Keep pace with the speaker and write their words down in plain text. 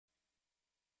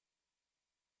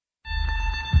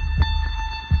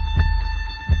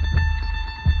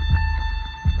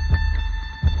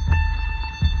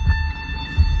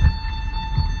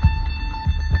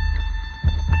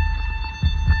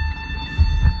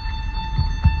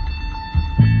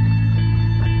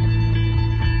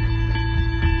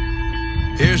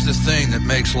the thing that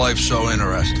makes life so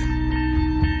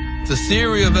interesting. The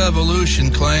theory of evolution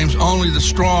claims only the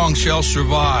strong shall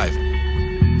survive.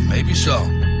 Maybe so.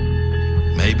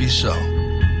 Maybe so.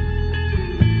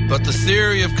 But the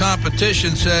theory of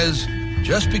competition says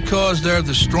just because they're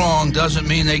the strong doesn't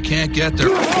mean they can't get their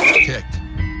kicked.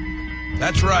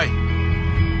 That's right.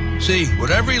 See,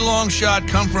 what every long shot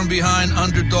come from behind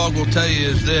underdog will tell you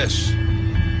is this.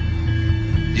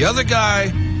 The other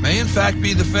guy may in fact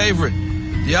be the favorite.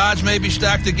 The odds may be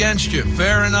stacked against you.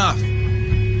 Fair enough.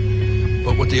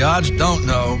 But what the odds don't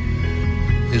know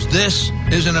is this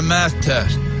isn't a math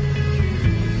test.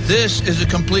 This is a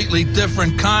completely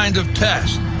different kind of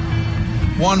test.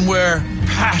 One where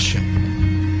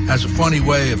passion has a funny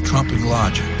way of trumping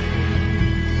logic.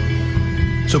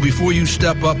 So before you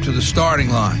step up to the starting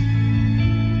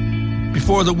line,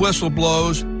 before the whistle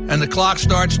blows and the clock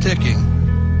starts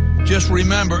ticking, just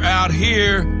remember, out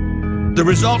here, the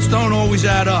results don't always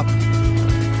add up.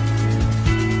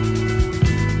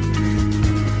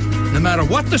 No matter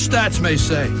what the stats may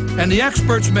say, and the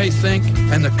experts may think,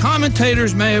 and the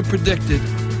commentators may have predicted,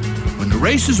 when the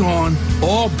race is on,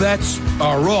 all bets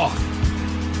are off.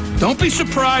 Don't be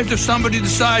surprised if somebody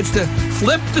decides to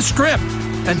flip the script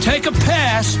and take a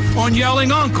pass on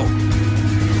yelling uncle.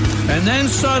 And then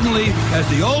suddenly, as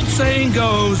the old saying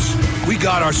goes, we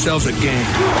got ourselves a game.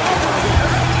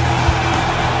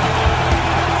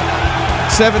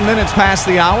 7 minutes past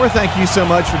the hour. Thank you so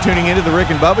much for tuning into the Rick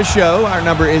and Bubba Show. Our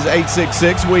number is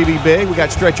 866-WE-BE-BIG. We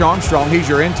got Stretch Armstrong. He's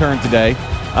your intern today.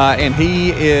 And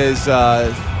he is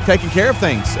taking care of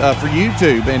things for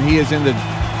YouTube. And he is in the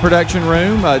production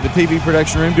room, the TV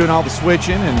production room, doing all the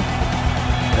switching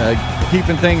and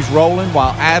keeping things rolling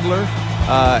while Adler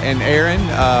and Aaron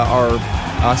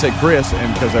I say Chris,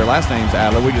 and because their last name's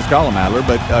Adler, we just call them Adler.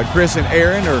 But Chris and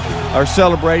Aaron are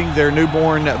celebrating their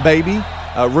newborn baby.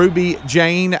 Ruby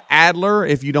Jane Adler,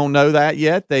 if you don't know that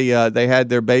yet, they had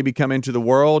their baby come into the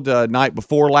world night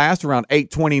before last, around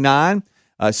 8:29,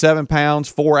 7 pounds,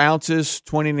 4 ounces,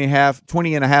 20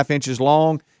 and a half inches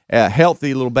long,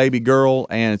 healthy little baby girl,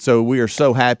 and so we are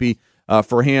so happy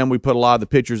for him. We put a lot of the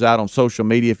pictures out on social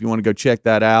media if you want to go check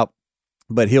that out,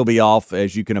 but he'll be off,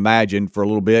 as you can imagine, for a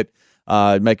little bit.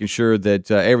 Making sure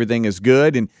that everything is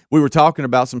good. And we were talking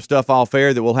about some stuff off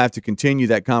air that we'll have to continue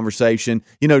that conversation.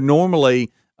 You know,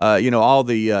 normally, all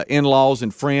the in-laws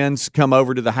and friends come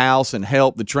over to the house and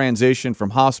help the transition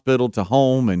from hospital to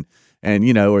home and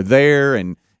are there.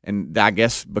 And I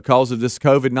guess because of this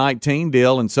COVID-19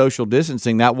 deal and social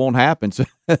distancing, that won't happen. So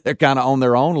they're kind of on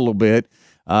their own a little bit.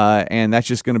 And that's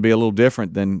just going to be a little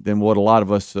different than what a lot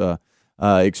of us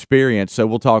experience. So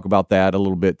we'll talk about that a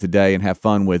little bit today and have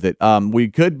fun with it. We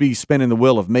could be spinning the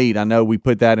wheel of meat. I know we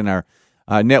put that in our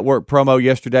network promo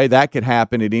yesterday. That could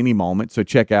happen at any moment. So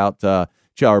check out, but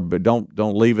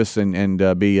don't leave us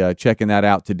and be checking that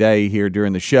out today here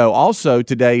during the show. Also,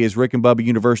 today is Rick and Bubba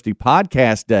University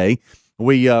Podcast Day.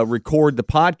 We record the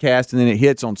podcast and then it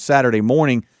hits on Saturday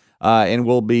morning, and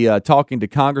we'll be talking to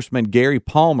Congressman Gary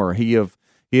Palmer. He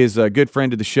is a good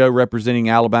friend of the show, representing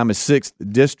Alabama's 6th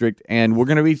District, and we're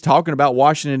going to be talking about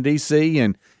Washington, D.C.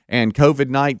 and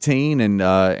COVID-19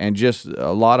 and just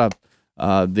a lot of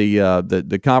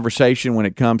the conversation when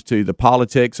it comes to the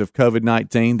politics of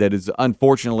COVID-19 that is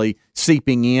unfortunately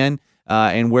seeping in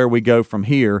and where we go from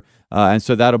here. And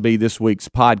so that'll be this week's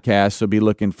podcast, so be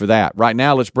looking for that. Right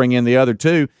now, let's bring in the other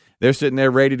two. They're sitting there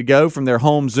ready to go from their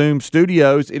home Zoom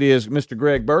studios. It is Mr.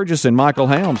 Greg Burgess and Michael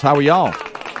Helms. How are y'all?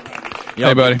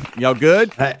 Hey, buddy. Y'all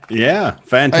good? Yeah,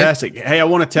 fantastic. Hey, I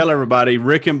want to tell everybody,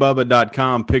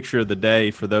 rickandbubba.com, picture of the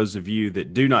day for those of you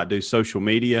that do not do social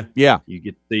media. Yeah. You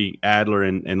get to see Adler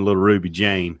and little Ruby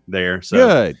Jane there. So,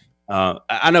 good.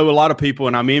 I know a lot of people,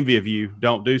 and I'm envy of you,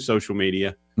 don't do social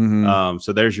media. Mm-hmm.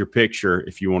 So there's your picture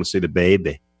if you want to see the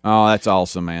baby. Oh, that's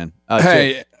awesome, man.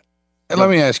 Hey, let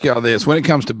me ask y'all this. When it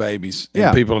comes to babies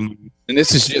and people, and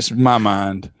this is just my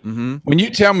mind, when you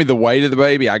tell me the weight of the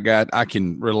baby, I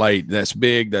can relate. That's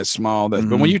big, that's small. But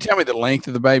when you tell me the length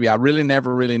of the baby, I really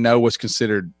never really know what's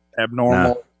considered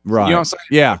abnormal. No. Right. You know what I'm saying?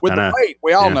 Yeah. With the weight,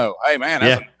 we all know, hey, man,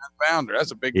 that's a pounder.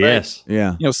 That's a big baby. Yes.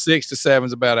 Yeah. 6 to 7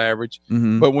 is about average.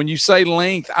 But when you say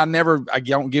length, I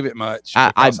don't give it much.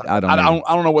 I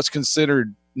don't know what's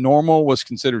considered normal, what's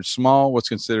considered small, what's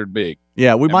considered big.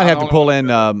 Yeah, we might have to pull in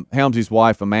Helmsy's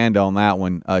wife, Amanda, on that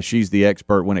one. She's the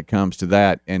expert when it comes to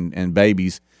that and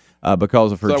babies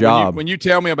because of her job. When you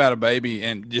tell me about a baby,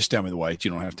 and just tell me the weight.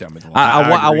 You don't have to tell me the weight.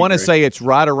 I want to say it's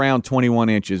right around 21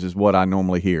 inches is what I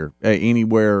normally hear,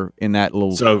 anywhere in that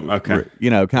little,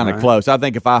 kind of close. I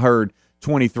think if I heard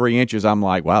 23 inches, I'm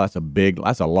like, wow, that's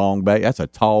a long baby. That's a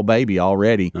tall baby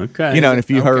already. Okay. And if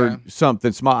you heard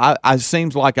something small, I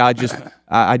seems like I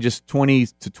just 20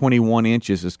 to 21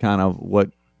 inches is kind of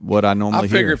what I normally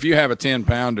hear. I figure if you have a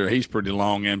 10-pounder, he's pretty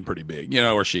long and pretty big,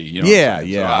 or she. Yeah.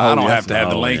 So I don't have to have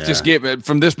the length. Just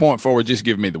from this point forward, just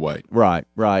give me the weight. Right.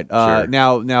 Sure.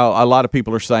 Now, a lot of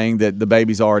people are saying that the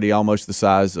baby's already almost the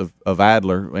size of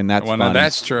Adler, and that's funny. Now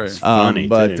that's true. Funny,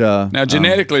 but now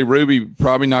genetically, Ruby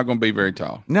probably not going to be very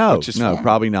tall. No,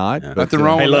 probably not. Yeah. Nothing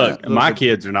wrong. Hey, with look, that. my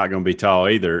kids are not going to be tall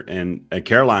either. And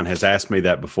Caroline has asked me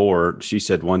that before. She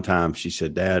said one time,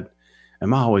 Dad,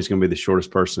 am I always going to be the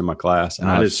shortest person in my class? And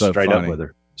I just straight up with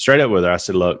her. I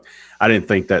said, look, I didn't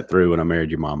think that through when I married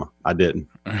your mama. I didn't.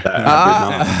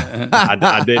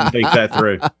 I didn't think that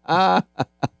through.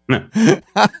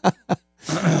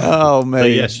 Oh, man. So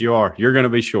yes, you are. You're going to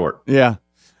be short. Yeah.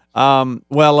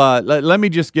 Let me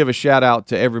just give a shout out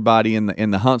to everybody in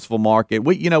the Huntsville market.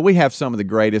 We have some of the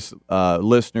greatest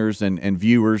listeners and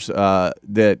viewers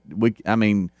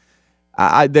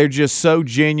they're just so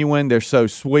genuine. They're so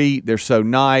sweet. They're so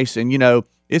nice. And,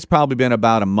 it's probably been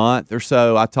about a month or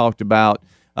so. I talked about,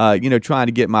 trying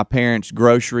to get my parents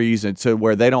groceries and so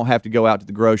where they don't have to go out to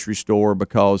the grocery store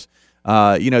because,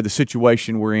 the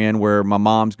situation we're in where my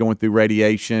mom's going through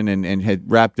radiation and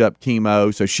had wrapped up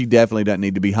chemo. So she definitely doesn't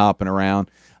need to be hopping around.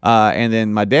 And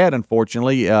then my dad,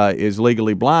 unfortunately, is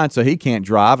legally blind, so he can't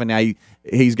drive. And now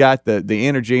he's got the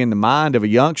energy and the mind of a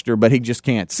youngster, but he just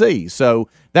can't see. So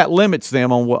that limits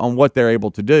them on what they're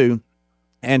able to do.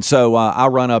 And so I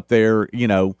run up there,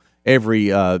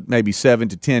 every maybe 7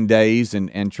 to 10 days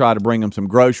and try to bring them some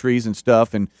groceries and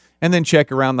stuff and then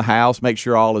check around the house, make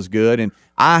sure all is good. And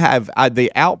I have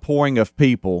the outpouring of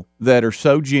people that are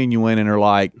so genuine and are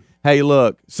like, hey,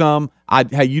 look,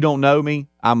 hey, you don't know me.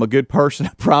 I'm a good person.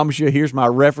 I promise you. Here's my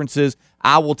references.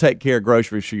 I will take care of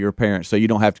groceries for your parents so you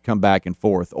don't have to come back and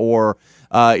forth. Or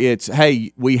it's,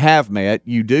 hey, we have met.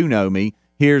 You do know me.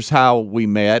 Here's how we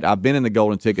met. I've been in the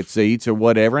golden ticket seats or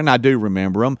whatever, and I do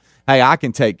remember them. Hey, I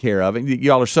can take care of it.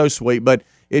 Y'all are so sweet, but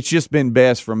it's just been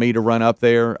best for me to run up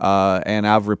there, and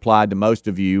I've replied to most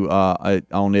of you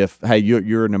on if, hey,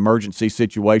 you're in an emergency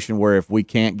situation where if we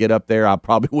can't get up there, I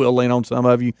probably will lean on some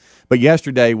of you. But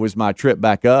yesterday was my trip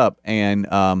back up, and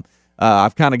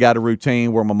I've kind of got a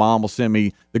routine where my mom will send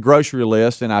me the grocery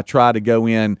list, and I try to go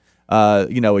in,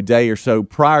 a day or so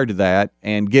prior to that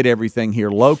and get everything here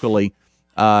locally.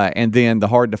 And then the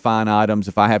hard-to-find items,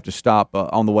 if I have to stop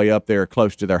on the way up there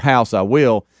close to their house, I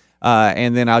will.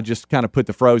 And then I'll just kind of put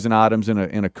the frozen items in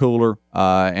a cooler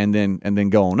and then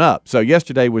go on up. So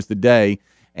yesterday was the day,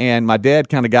 and my dad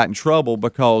kind of got in trouble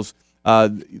because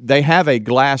they have a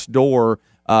glass door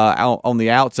on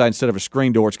the outside instead of a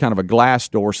screen door. It's kind of a glass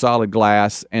door, solid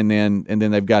glass, and then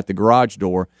they've got the garage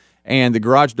door. And the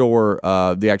garage door,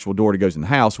 the actual door that goes in the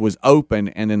house, was open,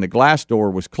 and then the glass door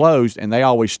was closed, and they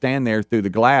always stand there through the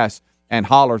glass and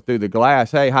holler through the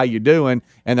glass, hey, how you doing?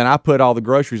 And then I put all the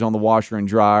groceries on the washer and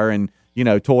dryer and,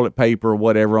 toilet paper or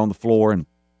whatever on the floor.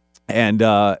 And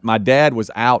my dad was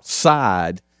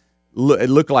outside. It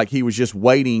looked like he was just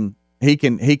waiting. He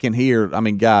can hear. I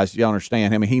mean, guys, you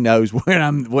understand. I mean, he knows when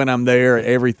I'm there,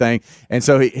 everything. And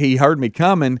so he heard me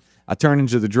coming. I turned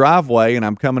into the driveway, and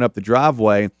I'm coming up the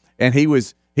driveway. And he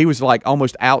was like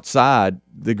almost outside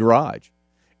the garage.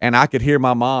 And I could hear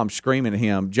my mom screaming at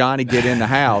him, Johnny, get in the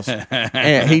house.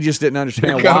 And he just didn't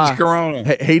understand why.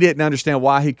 Corona. He didn't understand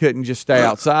why he couldn't just stay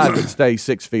outside but stay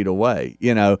 6 feet away,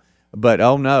 But,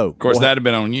 oh, no. Of course, that'd have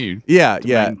been on you. Yeah.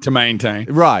 To maintain.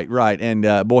 Right.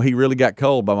 And, boy, he really got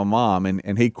cold by my mom.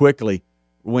 And he quickly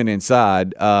went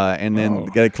inside and then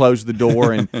they closed the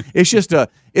door. And it's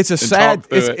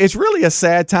really a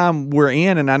sad time we're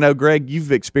in. And I know, Greg,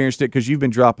 you've experienced it because you've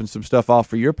been dropping some stuff off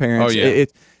for your parents. Oh, yeah.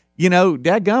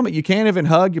 Dadgummit, you can't even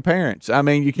hug your parents. I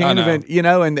mean, you can't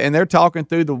even, and they're talking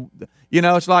through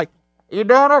it's like, you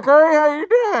doing okay? How you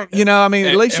doing? I mean,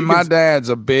 at least my dad's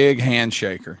a big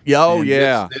handshaker. Oh,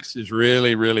 yeah. This is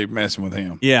really, really messing with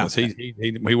him. Yeah. He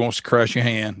wants to crush your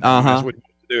hand. Uh-huh. That's what he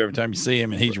wants to do every time you see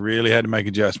him, and he's really had to make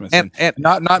adjustments. And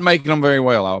not making them very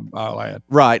well, I'll add.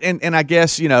 Right. And I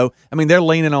guess, they're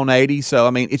leaning on 80. So,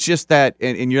 I mean, it's just that,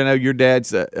 and your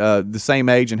dad's the same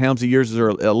age, and Helmsy, yours are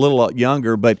a little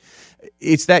younger, but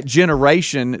it's that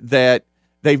generation that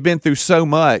they've been through so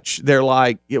much. They're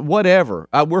like, whatever,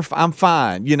 I'm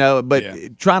fine,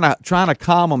 but trying to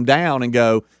calm them down and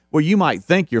go, well, you might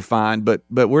think you're fine, but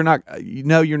we're not,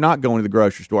 you're not going to the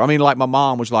grocery store. I mean, like my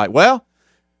mom was like, well,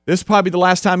 this is probably the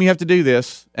last time you have to do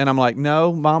this. And I'm like,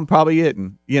 no, Mom, probably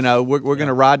isn't. You know, we're going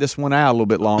to ride this one out a little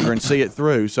bit longer and see it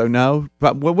through. So no,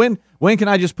 but when can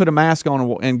I just put a mask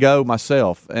on and go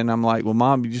myself? And I'm like, well,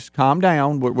 Mom, you just calm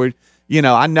down. We're you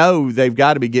know, I know they've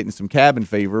got to be getting some cabin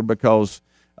fever because,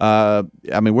 I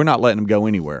mean, we're not letting them go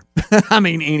anywhere. I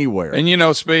mean, anywhere. And, you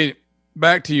know, Speed,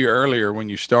 back to you earlier when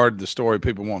you started the story,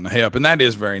 people wanting to help, and that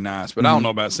is very nice, but I don't know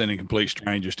about sending complete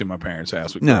strangers to my parents'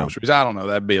 house with groceries. I don't know.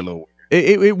 That'd be a little weird.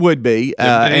 It would be.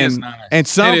 It is nice. And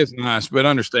some, it is nice, but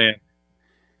understand.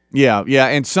 Yeah,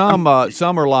 and some are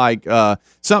like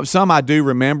some I do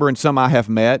remember, and some I have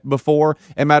met before.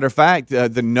 And matter of fact,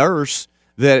 the nurse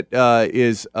that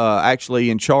is actually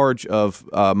in charge of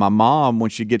my mom when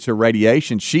she gets her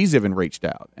radiation, she's even reached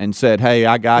out and said, "Hey,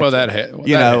 I got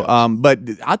you know." But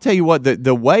I'll tell you what,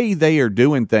 the way they are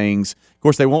doing things. Of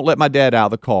course, they won't let my dad out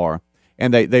of the car,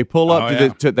 and they pull up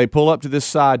they pull up to this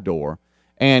side door.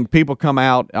 And people come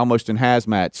out almost in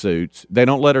hazmat suits. They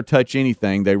don't let her touch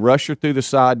anything. They rush her through the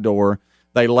side door.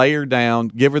 They lay her down,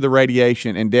 give her the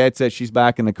radiation, and Dad says she's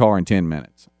back in the car in 10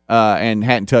 minutes and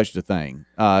hadn't touched a thing.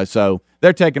 So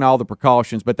they're taking all the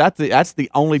precautions, but that's the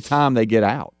only time they get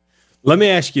out. Let me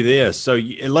ask you this. So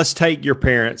let's take your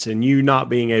parents and you not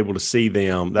being able to see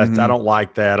them. That's I don't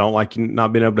like that. I don't like you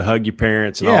not being able to hug your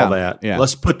parents and all that. Yeah.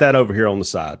 Let's put that over here on the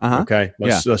side, okay?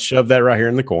 Let's shove that right here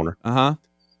in the corner.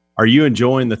 Are you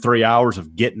enjoying the 3 hours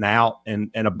of getting out and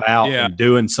about and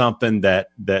doing something that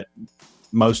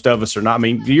most of us are not? I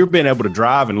mean, you're being able to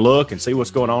drive and look and see what's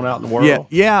going on out in the world.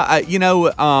 Yeah. You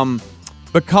know,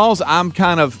 because I'm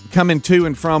kind of coming to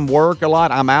and from work a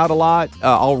lot, I'm out a lot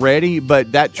already.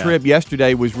 But that trip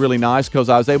yesterday was really nice because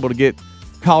I was able to get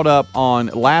caught up on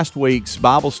last week's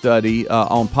Bible study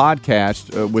on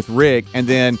podcast with Rick, and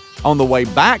then on the way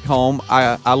back home,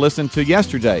 I listened to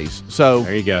yesterday's. So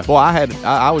there you go. Boy,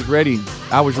 I was ready.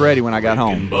 I was ready when I got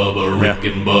home. Rick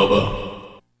and Bubba.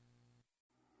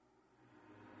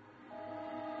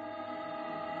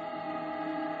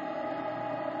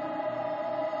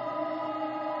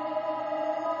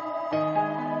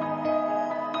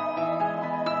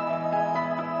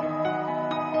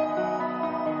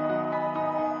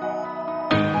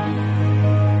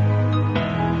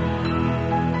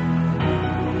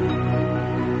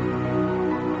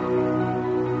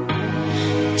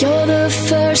 You're the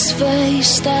first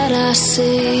face that I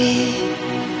see.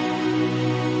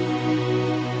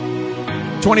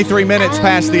 23 minutes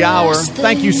past the hour.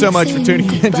 Thank you so much for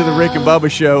tuning into the Rick and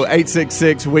Bubba Show.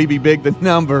 866-WE-BE-BIG, the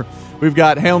number. We've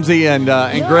got Helmsy and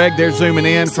Greg. They're zooming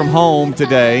in from home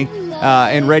today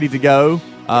and ready to go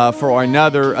for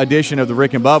another edition of the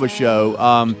Rick and Bubba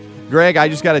Show. Greg, I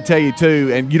just got to tell you,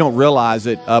 too, and you don't realize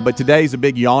it, but today's a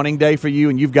big yawning day for you,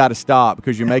 and you've got to stop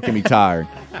because you're making me tired.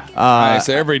 It's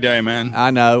every day, man.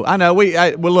 I know.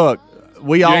 Well, look,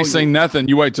 we all ain't seen nothing.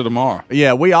 You wait till tomorrow.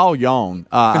 Yeah, we all yawn.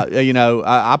 You know,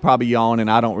 I probably yawn, and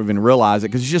I don't even realize it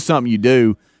because it's just something you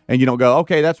do, and you don't go,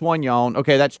 okay, that's one yawn.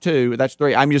 Okay, that's two. That's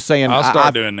three. I'm just saying I'll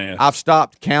start doing this. I've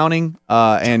stopped counting,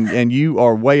 and you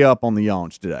are way up on the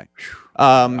yawns today.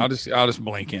 I'll just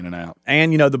blink in and out.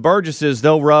 And, you know, the Burgesses,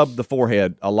 they'll rub the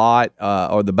forehead a lot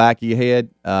or the back of your head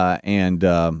and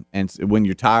when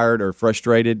you're tired or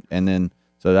frustrated, and then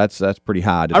so that's pretty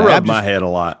high today. I rub my head a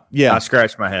lot. Yeah. I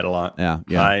scratch my head a lot.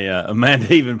 Yeah.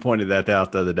 Amanda even pointed that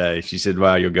out the other day. She said,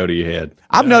 wow, you'll go to your head.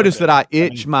 I've noticed that I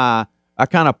itch I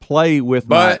kind of play with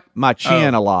my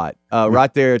chin a lot,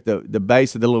 right there at the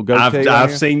base of the little goatee.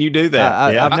 I've seen you do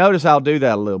that. I've noticed I'll do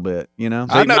that a little bit, you know.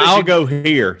 I'll go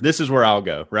here. This is where I'll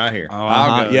go, right here.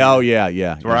 I'll go. Yeah,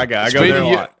 yeah. That's where I go. I go there a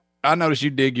lot. I noticed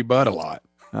you dig your butt a lot.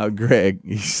 Oh, Greg,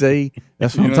 you see?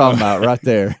 That's what I'm talking about right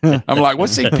there. I'm like,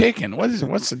 what's he picking?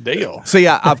 What's the deal? See,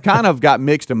 I've kind of got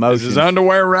mixed emotions. Is his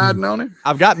underwear riding on him?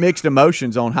 I've got mixed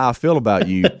emotions on how I feel about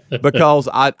you because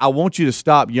I want you to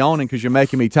stop yawning because you're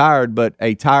making me tired, but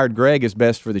a tired Greg is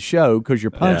best for the show because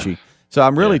you're punchy. Yeah. So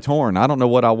I'm really torn. I don't know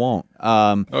what I want.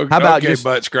 How about just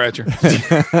butt scratcher?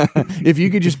 If you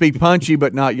could just be punchy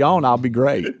but not yawn, I'll be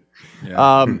great.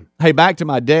 Yeah. Hey, back to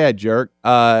my dad, jerk.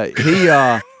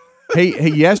 He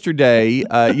yesterday,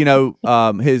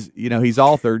 his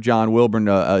author John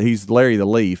Wilburn, he's Larry the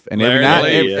Leaf, and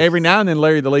every now and then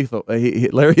Larry the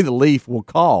Leaf will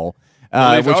call.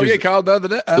 Get called the other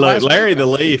day. Look, Larry the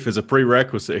Leaf is a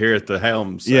prerequisite here at the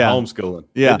Helms homeschooling.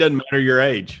 Yeah, it doesn't matter your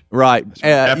age, right? You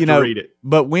have to read it.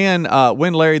 But when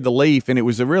Larry the Leaf, and it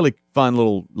was a really fun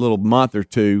little month or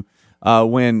two.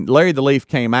 When Larry the Leaf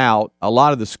came out, a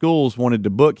lot of the schools wanted to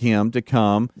book him to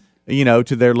come, to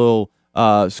their little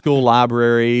school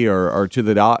library or to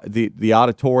the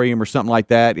auditorium or something like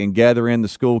that, and gather in the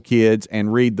school kids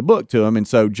and read the book to them. And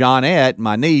so Johnette,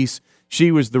 my niece, she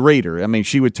was the reader. I mean,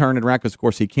 she would turn it around because, of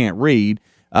course, he can't read.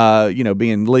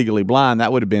 Being legally blind,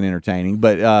 that would have been entertaining.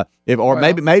 But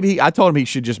maybe I told him he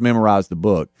should just memorize the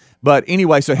book. But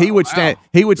anyway, so he would stand.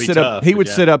 He would sit up. He would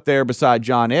sit up there beside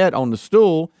Johnette on the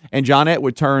stool, and Johnette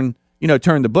would turn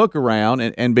the book around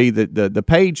and be the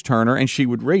page turner, and she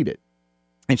would read it.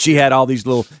 And she had all these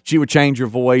she would change her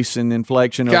voice and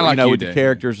inflection, with the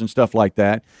characters and stuff like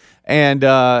that.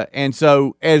 And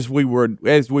so as we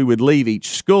would leave each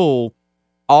school,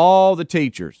 all the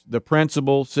teachers, the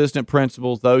principal, assistant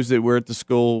principals, those that were at the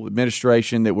school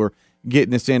administration that were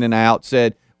getting us in and out,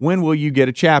 said, "When will you get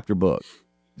a chapter book?"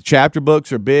 The chapter books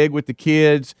are big with the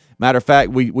kids. Matter of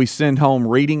fact, we send home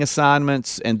reading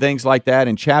assignments and things like that,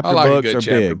 and chapter books are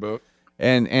big. Book.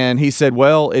 And he said,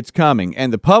 "Well, it's coming."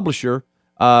 And the publisher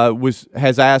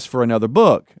has asked for another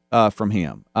book from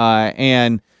him,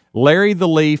 and Larry the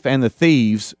Leaf and the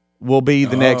Thieves will be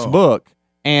the next book,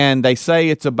 and they say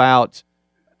it's about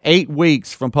 8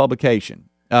 weeks from publication.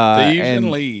 Thieves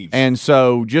and Leaves. And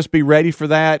so just be ready for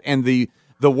that. And the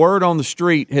word on the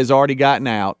street has already gotten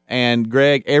out. And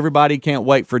Greg, everybody can't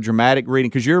wait for dramatic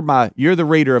reading because you're the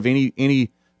reader of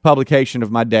any publication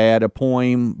of my dad, a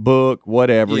poem, book,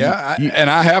 whatever. Yeah, and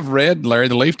I have read Larry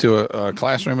the Leaf to a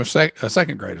classroom of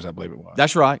second graders, I believe it was.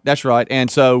 That's right. And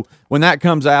so when that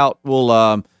comes out,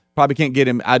 we'll probably can't get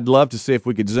him. I'd love to see if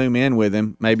we could Zoom in with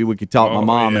him. Maybe we could talk to my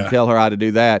mom and tell her how to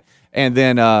do that. And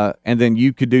then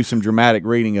you could do some dramatic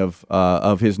reading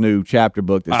of his new chapter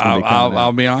book. That's going to be coming out.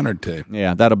 I'll be honored to.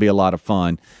 Yeah, that'll be a lot of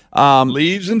fun.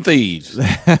 Leaves and Thieves.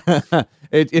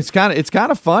 It's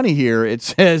kind of funny here. It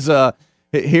says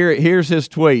here's his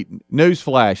tweet.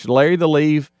 Newsflash: Larry the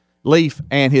Leaf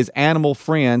and his animal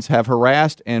friends have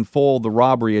harassed and foiled the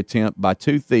robbery attempt by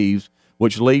 2 thieves,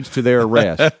 which leads to their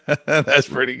arrest. That's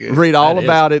pretty good. Read all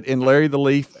about it in Larry the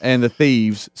Leaf and the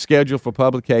Thieves, scheduled for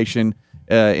publication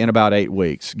in about 8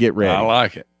 weeks. Get ready. I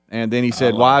like it. And then he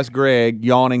said, "Why is Greg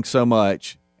yawning so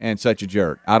much and such a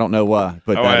jerk?" I don't know why.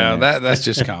 That's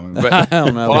just common. But I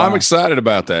don't know. Well, I'm excited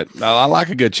about that. I like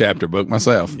a good chapter book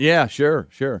myself. Yeah, sure.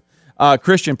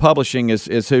 Christian Publishing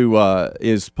is who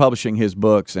is publishing his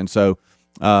books, and so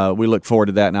we look forward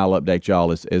to that, and I'll update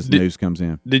y'all as news comes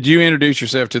in. Did you introduce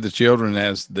yourself to the children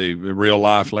as the real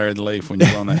life Larry the Leaf when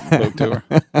you were on that book tour?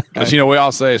 Because we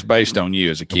all say it's based on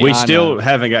you as a kid. We still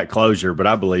haven't got closure, but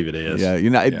I believe it is. Yeah,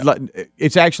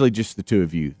 it's actually just the 2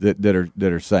 of you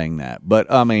that are saying that.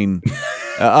 But I mean,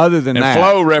 other than that,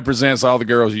 Flo represents all the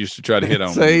girls you used to try to hit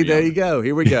on. See, there you go.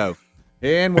 Here we go.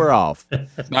 And we're off.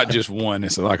 It's not just one;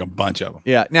 it's like a bunch of them.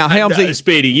 Yeah. Now, Helmsy,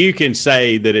 Speedy, you can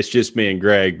say that it's just me and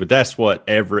Greg, but that's what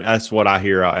I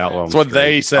hear out on. That's what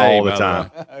they say all the time.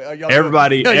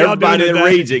 Everybody that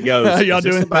reads it goes. Y'all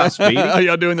doing about Speedy?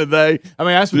 Y'all doing the they? I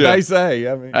mean, that's what they say.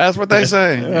 That's what they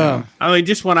say. Yeah. I mean,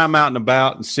 just when I'm out and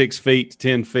about and 6 feet to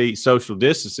 10 feet social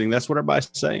distancing, that's what everybody's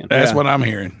saying. That's what I'm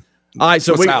hearing. All right,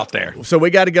 so what's out there. So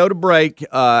we got to go to break,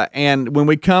 and when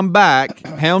we come back,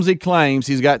 Helmsy claims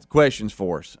he's got questions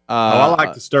for us. I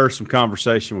like to stir some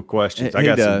conversation with questions. I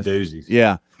got some doozies.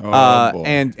 Yeah,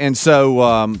 and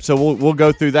so we'll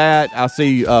go through that. I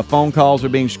see phone calls are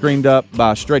being screened up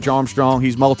by Stretch Armstrong.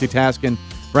 He's multitasking,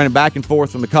 running back and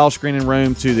forth from the call screening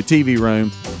room to the TV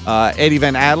room. Eddie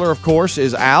Van Adler, of course,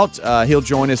 is out. He'll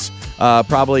join us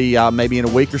probably maybe in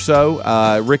a week or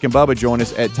so. Rick and Bubba join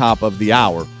us at top of the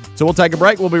hour. So we'll take a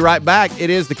break. We'll be right back.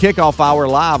 It is the Kickoff Hour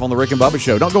live on the Rick and Bubba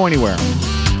Show. Don't go anywhere.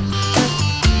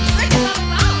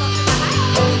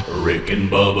 Rick and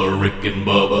Bubba, Rick and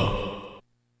Bubba.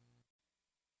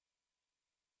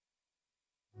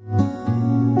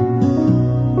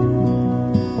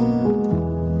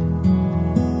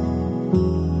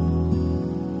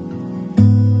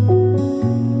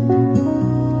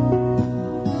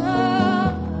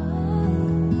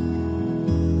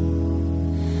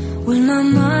 When my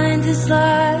mind is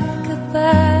like a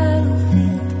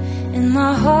battlefield and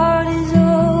my heart is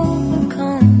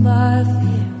overcome by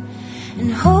fear,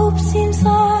 and hope seems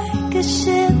like a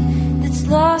ship that's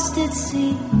lost at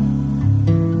sea.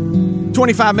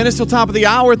 25 minutes till top of the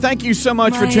hour. Thank you so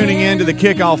much for tuning in to the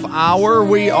Kickoff Hour.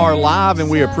 We are live, and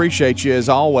we appreciate you, as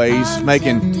always,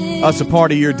 making us a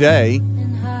part of your day.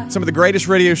 Some of the greatest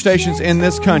radio stations in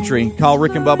this country call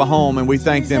Rick and Bubba home, and we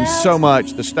thank them so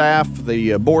much. The staff,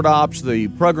 the board ops, the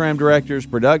program directors,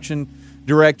 production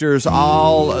directors,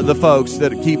 all the folks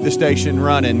that keep the station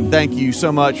running. Thank you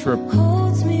so much for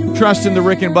trusting the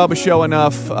Rick and Bubba Show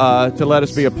enough to let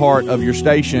us be a part of your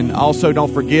station. Also,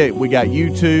 don't forget, we got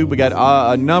YouTube. We got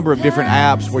a number of different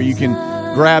apps where you can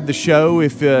grab the show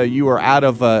if you are out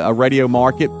of a radio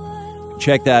market.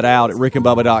 check that out at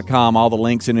rickandbubba.com. All the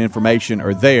links and information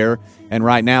are there. And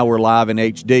right now we're live in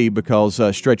HD because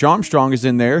Stretch Armstrong is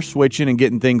in there switching and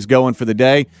getting things going for the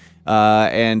day.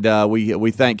 And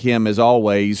we thank him as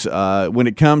always. When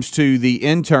it comes to the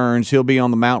interns, he'll be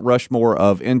on the Mount Rushmore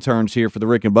of interns here for the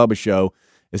Rick and Bubba Show,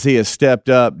 as he has stepped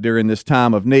up during this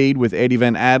time of need with Eddie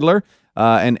Van Adler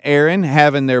and Aaron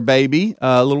having their baby,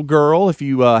 little girl. If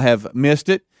you have missed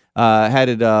it, had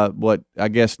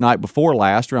it night before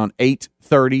last around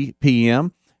 8:30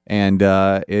 p.m. And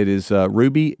it is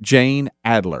Ruby Jane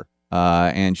Adler,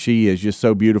 and she is just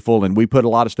so beautiful. And we put a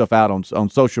lot of stuff out on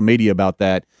social media about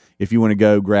that. If you want to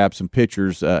go grab some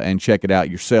pictures and check it out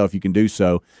yourself, you can do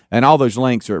so. And all those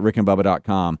links are at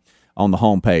rickandbubba.com on the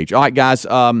homepage. All right, guys.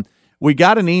 We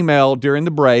got an email during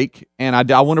the break, and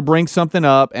I want to bring something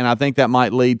up, and I think that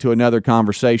might lead to another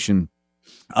conversation.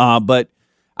 But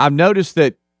I've noticed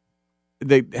that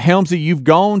Helmsy, you've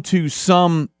gone to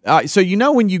some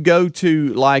so when you go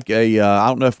to like I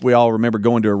don't know if we all remember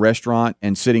going to a restaurant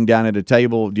and sitting down at a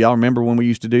table. Do y'all remember when we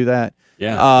used to do that?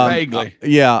 Yeah, vaguely.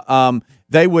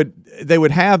 They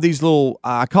would have these little,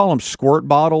 I call them squirt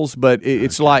bottles, but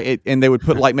it's like, and they would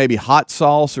put like maybe hot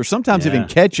sauce or sometimes even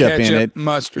ketchup in it.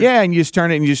 Mustard. Yeah, and you just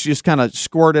turn it and you just kind of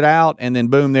squirt it out, and then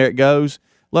boom, there it goes.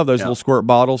 Love those little squirt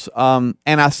bottles. And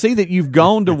I see that you've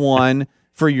gone to one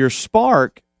for your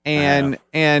Spark, and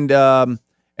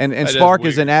Spark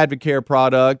is an Advocare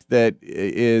product that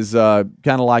is kind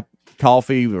of like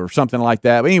coffee or something like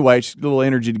that. But anyway, it's a little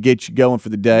energy to get you going for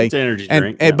the day. It's an energy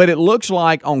drink. But it looks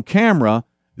like on camera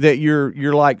that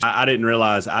you're like. I didn't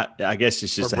realize. I guess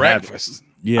it's just for a breakfast. Habit.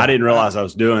 Yeah, I didn't realize I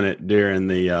was doing it during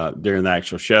the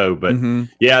actual show. But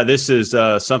yeah, this is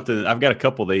something. I've got a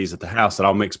couple of these at the house that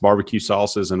I'll mix barbecue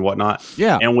sauces and whatnot.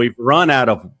 Yeah, and we've run out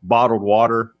of bottled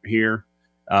water here,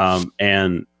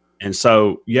 and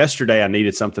so yesterday I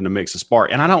needed something to mix a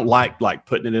Spark, and I don't like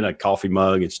putting it in a coffee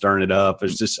mug and stirring it up.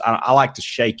 It's just I like to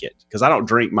shake it because I don't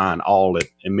drink mine all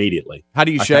immediately. How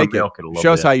do you shake it?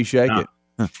 Show us how you shake it.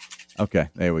 Huh. Okay,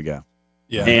 there we go.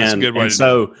 Yeah, that's a good way. And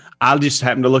so I just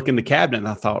happened to look in the cabinet, and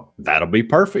I thought that'll be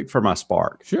perfect for my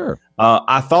Spark. Sure.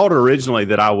 I thought originally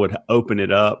that I would open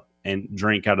it up and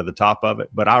drink out of the top of it,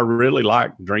 but I really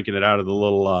like drinking it out of the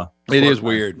little. It is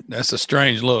weird. That's a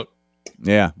strange look.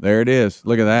 Yeah, there it is.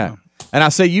 Look at that. And I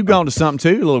see you've gone to something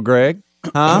too, little Greg.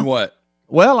 Huh? What?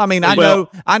 Well, I mean, I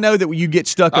know that you get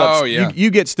stuck up. Oh, yeah.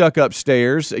 You get stuck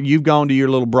upstairs. You've gone to your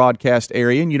little broadcast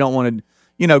area, and you don't want to,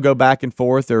 go back and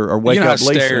forth or wake up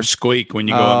Lisa. Stairs squeak when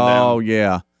you go up and down. Oh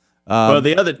yeah. Well,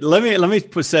 let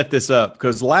me set this up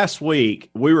because last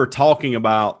week we were talking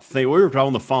about we were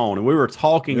on the phone and we were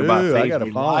talking about things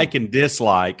we like and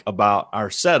dislike about our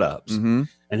setups. Mm-hmm.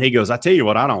 And he goes, I tell you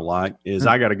what I don't like is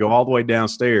I got to go all the way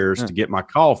downstairs to get my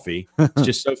coffee. It's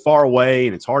just so far away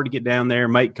and it's hard to get down there,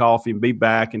 make coffee and be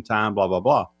back in time, blah, blah,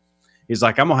 blah. He's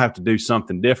like, I'm going to have to do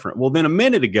something different. Well, then a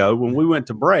minute ago when we went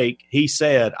to break, he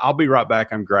said, I'll be right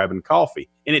back. I'm grabbing coffee.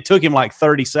 And it took him like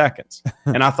 30 seconds.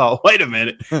 And I thought, wait a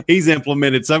minute. He's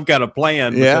implemented some kind of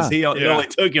plan because it only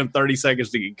took him 30 seconds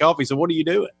to get coffee. So what are you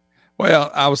doing?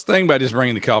 Well, I was thinking about just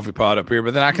bringing the coffee pot up here,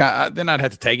 but then then I'd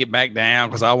have to take it back down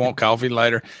because I want coffee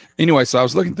later. Anyway, so I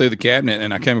was looking through the cabinet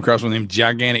and I came across one of them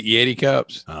gigantic Yeti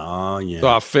cups. Oh, yeah. So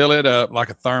I fill it up like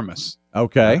a thermos.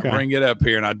 Okay. I bring it up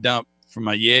here and I dump from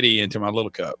my Yeti into my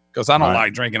little cup because I don't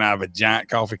like drinking out of a giant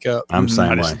coffee cup. I'm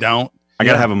saying I just don't. I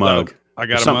got to have a mug. I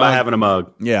got something about having a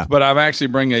mug. Yeah. But I've actually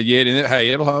bring a Yeti. Hey,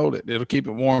 it'll hold it. It'll keep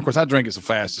it warm. Of course, I drink it so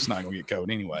fast it's not going to get cold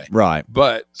anyway. Right.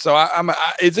 But so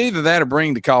it's either that or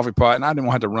bring the coffee pot, and I didn't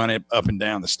want to run it up and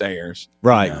down the stairs.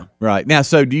 Right. Right. Now,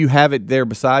 so do you have it there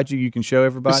beside you? You can show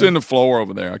everybody? It's in the floor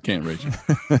over there. I can't reach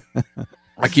it.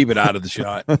 I keep it out of the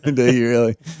shot. Do you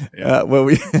really? Yeah. Well,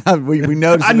 we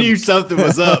noticed. I knew something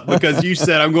was up because you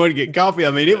said I'm going to get coffee. I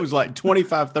mean, it was like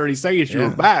 25, 30 seconds you were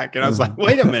back. And I was like,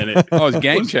 wait a minute. Oh, it's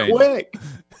game changer. Quick.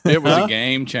 It was a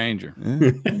game changer.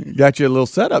 Got you a little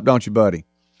setup, don't you, buddy?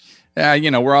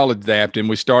 Yeah, we're all adapting.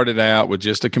 We started out with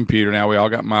just a computer. Now we all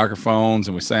got microphones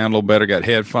and we sound a little better, got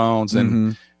headphones.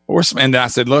 And and I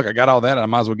said, look, I got all that. I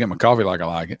might as well get my coffee like I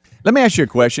like it. Let me ask you a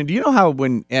question. Do you know how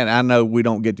and I know we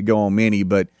don't get to go on many,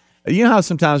 but you know how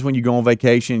sometimes when you go on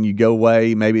vacation, you go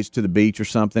away, maybe it's to the beach or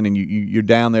something, and you're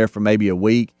down there for maybe a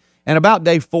week. And about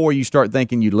day 4, you start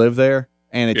thinking you live there.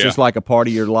 And it's just like a part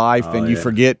of your life, and you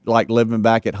forget like living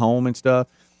back at home and stuff.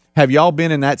 Have y'all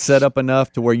been in that setup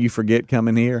enough to where you forget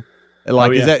coming here?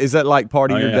 Like, is that like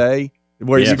part of your day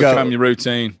where you go? Become your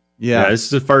routine. Yeah, this is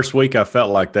the first week I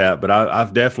felt like that, but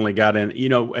I've definitely got in.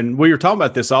 And we were talking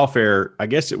about this off air. I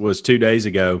guess it was 2 days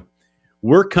ago.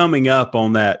 We're coming up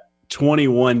on that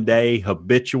 21-day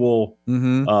habitual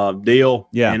deal.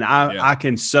 Yeah. And I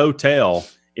can so tell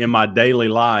in my daily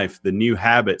life the new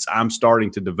habits I'm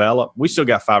starting to develop. We still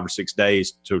got 5 or 6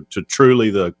 days to truly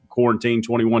the quarantine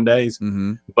 21 days.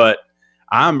 But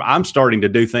I'm starting to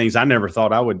do things I never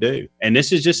thought I would do. And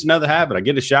this is just another habit. I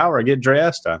get a shower, I get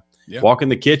dressed, I walk in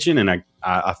the kitchen, and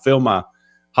I fill my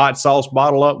hot sauce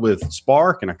bottle up with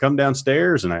Spark, and I come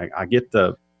downstairs and I get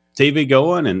the TV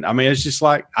going. And I mean, it's just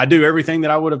like I do everything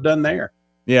that I would have done there.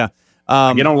 Yeah.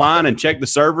 I get online and check the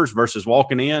servers versus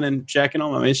walking in and checking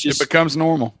them. I mean, it's just, it becomes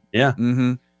normal. Yeah.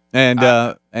 And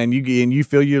you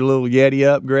fill your little Yeti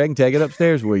up, Greg, and take it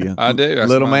upstairs with you. I do.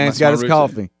 Little man's got his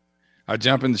coffee. I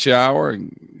jump in the shower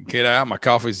and get out. My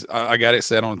coffee's, I got it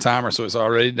set on a timer, so it's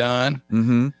already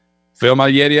done. Fill my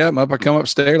Yeti up. I come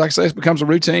upstairs. Like I say, it becomes a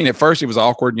routine. At first, it was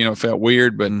awkward. It felt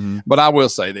weird. But I will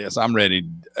say this. I'm ready.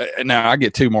 Now, I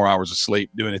get 2 more hours of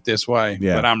sleep doing it this way.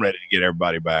 Yeah. But I'm ready to get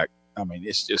everybody back. I mean,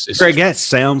 it's Greg, that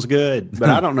sounds good, but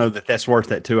I don't know that that's worth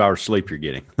that 2 hours sleep you're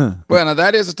getting. Well, now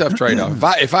that is a tough trade-off.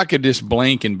 If I could just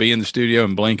blink and be in the studio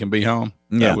and blink and be home,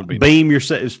 that would be beam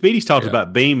yourself. Speedy's talked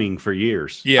about beaming for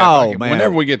years. Yeah. Man.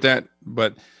 Whenever we get that,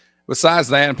 but besides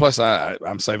that, and plus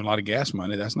I'm saving a lot of gas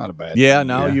money. That's not a bad thing.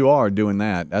 Yeah, you are doing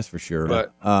that. That's for sure.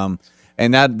 But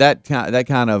and that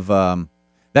kind of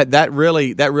that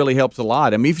really helps a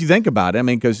lot. I mean, if you think about it, I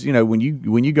mean, because when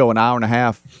you go an hour and a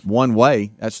half one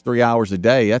way, that's 3 hours a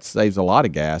day. That saves a lot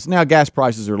of gas. Now gas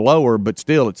prices are lower, but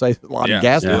still, it saves a lot of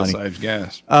gas money. It saves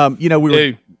gas.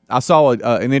 I saw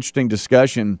an interesting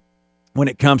discussion when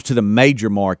it comes to the major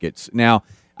markets. Now,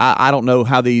 I don't know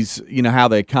how how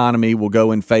the economy will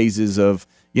go in phases of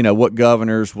what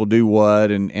governors will do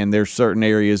what, and there's certain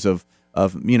areas of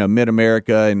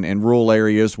mid-America and rural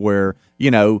areas where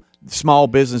small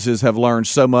businesses have learned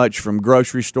so much from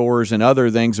grocery stores and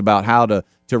other things about how to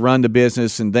run the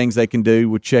business and things they can do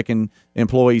with checking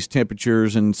employees'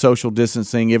 temperatures and social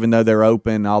distancing, even though they're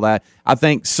open and all that. I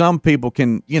think some people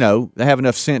can, they have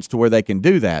enough sense to where they can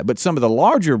do that. But some of the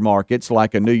larger markets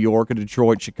like a New York, a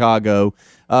Detroit, Chicago,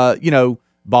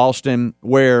 Boston,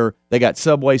 where they got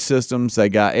subway systems,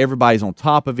 everybody's on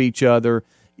top of each other.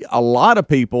 A lot of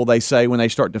people, they say, when they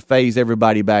start to phase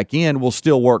everybody back in, will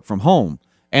still work from home.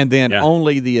 And then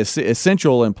only the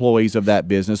essential employees of that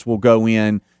business will go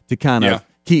in to kind of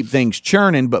keep things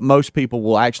churning, but most people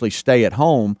will actually stay at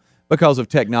home because of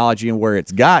technology and where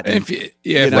it's gotten.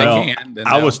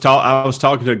 I was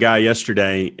talking to a guy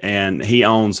yesterday, and he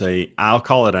owns I'll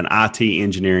call it an IT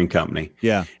engineering company.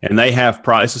 Yeah. And they have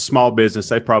it's a small business.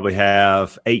 They probably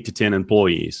have 8 to 10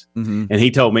 employees. And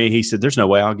he told me, he said, there's no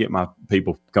way I'll get my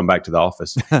people to come back to the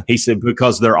office. He said,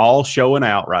 because they're all showing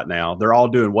out right now. They're all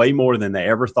doing way more than they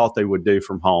ever thought they would do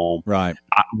from home. Right.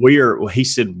 He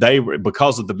said,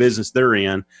 because of the business they're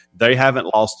in, they haven't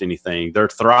lost anything. They're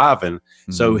thriving.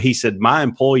 So he said, my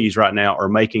employees right now are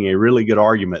making a really good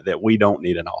argument that we don't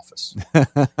need an office.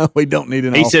 We don't need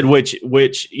an office. He said, which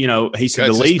he said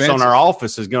the lease on our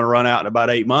office is going to run out in about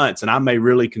 8 months, and I may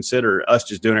really consider us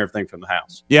just doing everything from the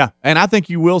house. Yeah, and I think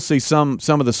you will see some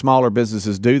of the smaller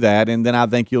businesses do that, and then I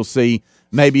think you'll see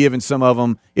maybe even some of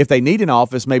them, if they need an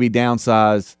office, maybe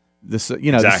downsize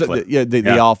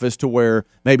the office to where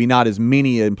maybe not as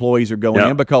many employees are going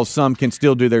in, because some can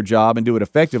still do their job and do it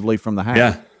effectively from the house.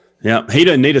 Yeah. He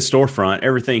doesn't need a storefront.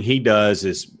 Everything he does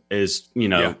is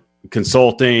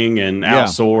consulting and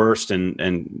outsourced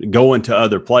and going to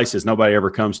other places. Nobody ever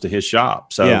comes to his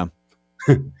shop. So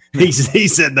he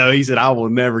said, I will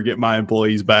never get my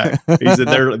employees back. He said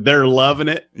they're loving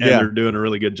it and they're doing a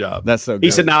really good job. That's so good.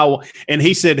 He said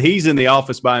he said he's in the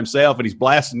office by himself and he's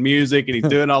blasting music and he's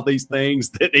doing all these things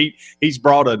that he's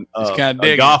brought a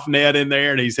golf net in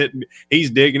there and he's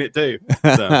digging it too.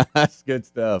 So. That's good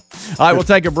stuff. All right, we'll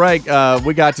take a break.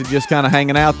 We got to just kind of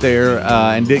hanging out there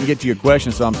and didn't get to your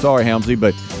question, so I'm sorry, Helmsy,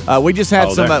 but we just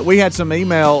had we had some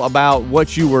email about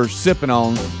what you were sipping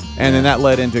on, and then that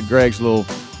led into Greg's little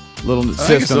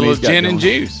system. It's a little gin and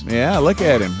juice. Yeah, look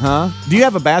at him, huh? Do you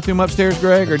have a bathroom upstairs,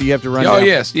 Greg, or do you have to run? Oh, down?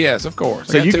 yes, of course.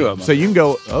 So I got 2 of them. So you can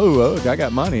go. Oh, I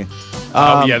got money.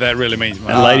 That really means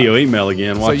money. That lady will email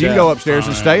again. So you can go upstairs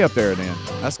and stay up there. Then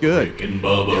that's good. Rick and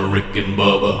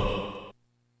Bubba.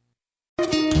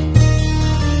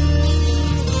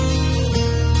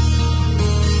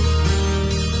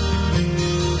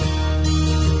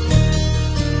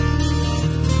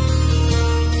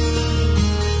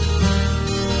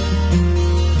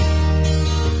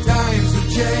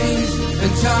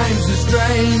 Times are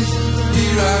strange.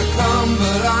 Here I come,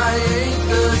 but I ain't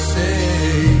the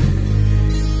same.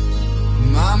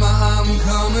 Mama, I'm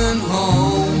coming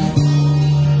home.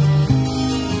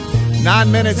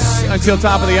 9 minutes until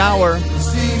top of the hour.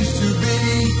 Seems to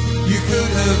be You could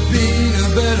have been a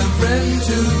better friend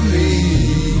to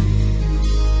me.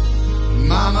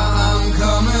 Mama, I'm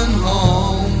coming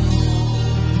home.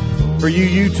 For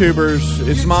you YouTubers,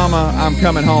 it's Mama, I'm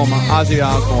Coming Home, Ozzy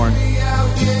Osbourne.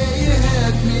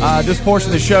 This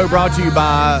portion of the show brought to you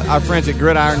by our friends at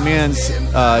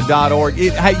gridironmen's.org.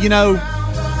 Hey, you know,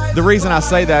 the reason I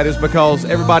say that is because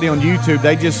everybody on YouTube,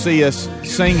 they just see us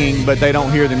singing, but they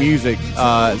don't hear the music.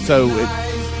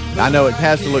 I know it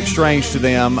has to look strange to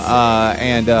them,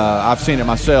 and I've seen it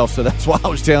myself, so that's why I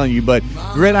was telling you. But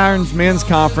Gridiron's Men's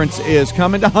Conference is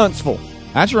coming to Huntsville.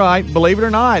 That's right, believe it or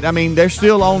not. I mean, they're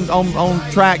still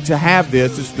on track to have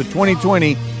this. It's the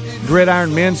 2020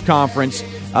 Gridiron Men's Conference,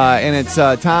 and it's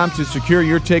time to secure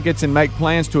your tickets and make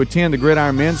plans to attend the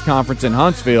Gridiron Men's Conference in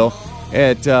Huntsville.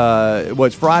 It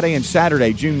was Friday and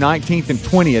Saturday, June 19th and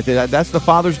 20th. That's the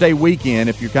Father's Day weekend.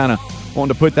 If you're kind of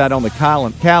wanting to put that on the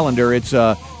calendar, it's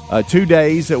 2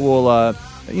 days that will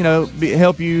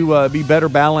help you be better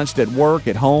balanced at work,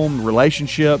 at home,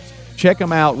 relationships. Check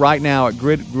them out right now at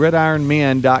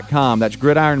gridironmen.com. That's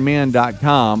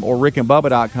gridironmen.com or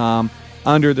rickandbubba.com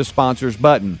under the sponsors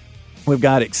button. We've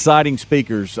got exciting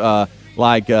speakers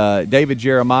like David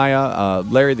Jeremiah,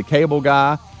 Larry the Cable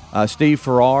Guy, Steve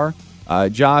Farrar,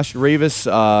 Josh Rivas,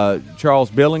 Charles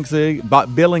Billingsley,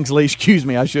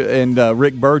 and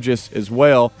Rick Burgess as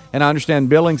well. And I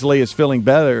understand Billingsley is feeling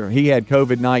better. He had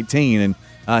COVID-19,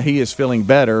 and he is feeling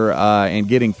better and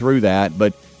getting through that.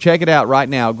 But check it out right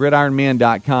now,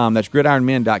 gridironmen.com. That's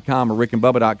gridironmen.com or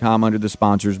rickandbubba.com under the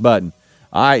sponsors button.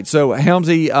 All right, so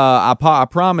Helmsy, I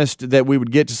promised that we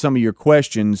would get to some of your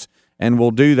questions, and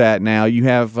we'll do that now. You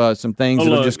have some things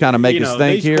that'll just kind of make us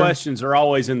think here. These questions are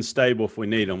always in the stable if we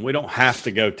need them. We don't have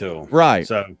to go to them. Right.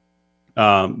 So,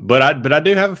 but I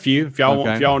do have a few. If y'all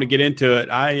want to get into it,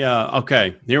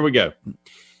 okay, here we go.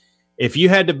 If you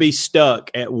had to be stuck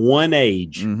at one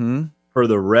age for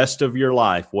the rest of your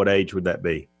life, what age would that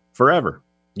be? Forever.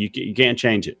 You can't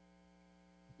change it.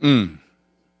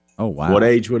 Oh, wow. What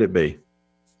age would it be?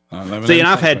 See, and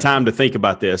I've had time to think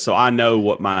about this, so I know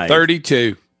what my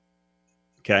 32.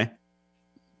 Okay.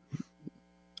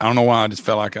 I don't know why. I just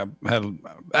felt like I had.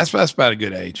 That's about a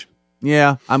good age.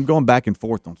 Yeah, I'm going back and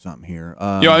forth on something here.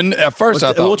 At first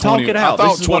I thought we'll talk it out. I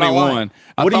thought 21.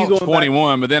 I thought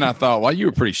 21, but then I thought, well, you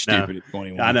were pretty stupid at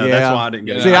 21. I know. Yeah. That's why I didn't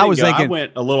go. See, I was thinking I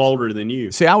went a little older than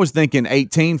you. See, I was thinking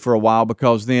 18 for a while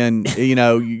because then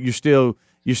you're still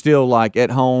like at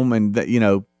home and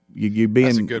you're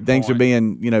being things are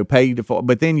being paid for.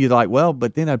 But then you're like, well,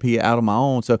 but then I'd be out on my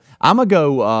own. So I'm gonna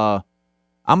go.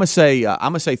 I'm gonna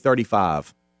say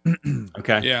 35.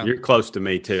 Okay. Yeah. You're close to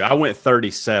me too. I went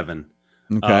 37.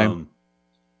 Okay.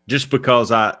 Just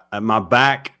because my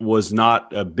back was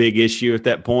not a big issue at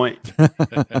that point.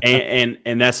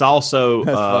 and that's also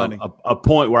a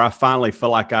point where I finally feel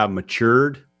like I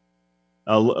matured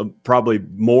probably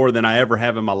more than I ever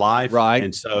have in my life. Right.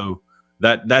 And so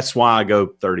that's why I go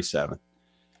 37.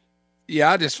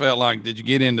 Yeah, I just felt like, did you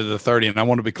get into the 30? And I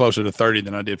want to be closer to 30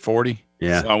 than I did 40.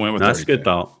 Yeah. So I went with that's 32. a good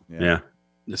thought. Yeah.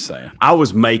 Just saying. I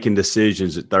was making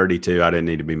decisions at 32 I didn't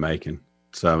need to be making.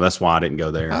 So that's why I didn't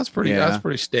go there. That's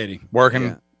pretty steady.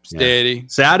 Working steady. Yeah.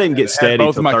 See, I didn't get steady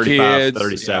both till my 35, kids.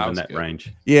 37, that good.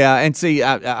 range. Yeah, and see,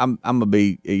 I'm gonna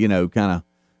be kind of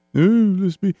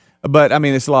let's be. But I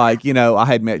mean, it's like I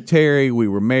had met Terry. We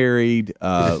were married.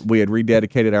 We had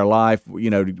rededicated our life.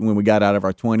 When we got out of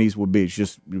our 20s, would be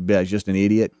just an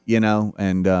idiot.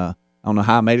 And I don't know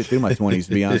how I made it through my 20s.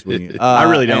 To be honest with you, I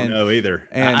really don't know either.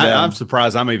 And I'm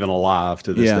surprised I'm even alive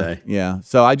to this day. Yeah.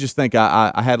 So I just think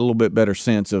I had a little bit better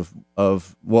sense of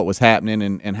what was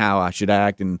happening and how I should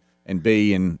act and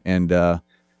be and so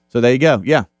there you go.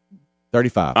 Yeah,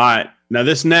 35. All right. Now,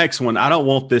 this next one, I don't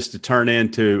want this to turn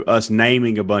into us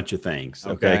naming a bunch of things,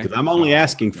 okay? Because I'm only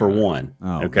asking for one,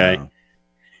 okay? No.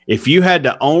 If you had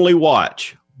to only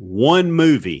watch one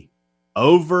movie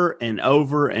over and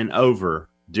over and over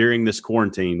during this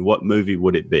quarantine, what movie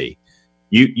would it be?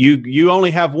 You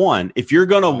only have one. If you're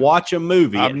going to watch a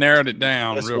movie, I've narrowed it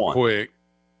down real quick.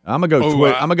 I'm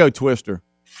gonna go Twister.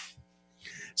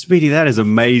 Speedy, that is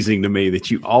amazing to me that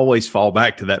you always fall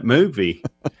back to that movie.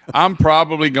 I'm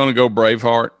probably going to go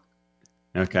Braveheart.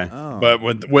 Okay. Oh. But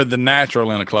with the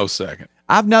natural in a close second.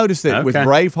 I've noticed that with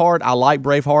Braveheart, I like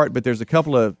Braveheart, but there's a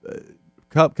couple of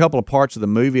parts of the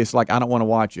movie, it's like I don't want to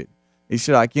watch it. It's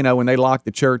like, when they lock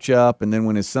the church up and then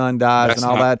when his son dies and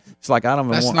all that, it's like I don't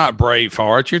even want. That's not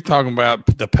Braveheart. You're talking about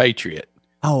The Patriot.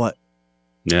 Oh,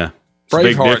 yeah.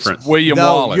 Braveheart's William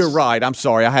Wallace. You're right. I'm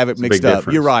sorry. I have it mixed up.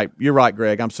 You're right. You're right,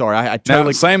 Greg. I'm sorry. I totally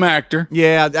now, same actor.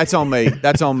 Yeah, that's on me.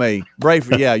 That's on me.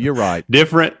 Brave. Yeah, you're right.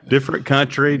 Different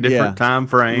country, different time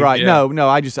frame. Right. Yeah. No.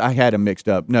 I had them mixed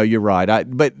up. No, you're right.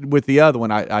 But with the other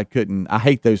one, I couldn't. I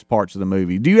hate those parts of the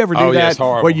movie. Do you ever do that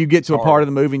where you get to a part of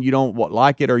the movie and you don't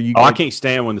like it, or you? I can't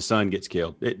stand when the son gets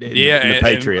killed. The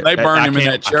Patriot. They burn him in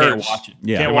that church. I can't watch it.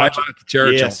 Yeah. Can't watch it. The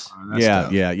church. Yes.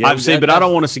 Yeah. I've seen, but I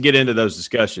don't want us to get into those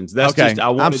discussions. That's okay. just I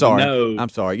wanted to know. I'm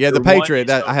sorry. Yeah, the Patriot.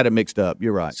 I had it mixed up.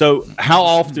 You're right. So, how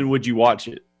often would you watch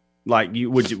it? Like,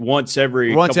 would you once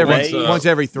every once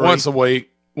every 3 once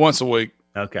a week.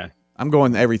 Okay, I'm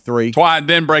going every 3. Twice,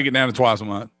 then break it down to twice a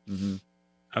month. Mm-hmm.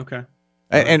 Okay,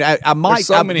 and I might. There's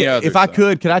so many others, if I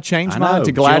could I change mine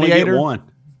to Gladiator? One.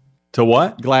 To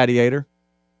what? Gladiator.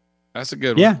 That's a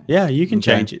good one. Yeah, you can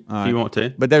change it if you want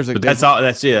to. But that's all.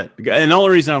 That's it. And the only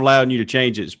reason I'm allowing you to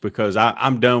change it is because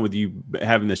I'm done with you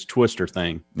having this twister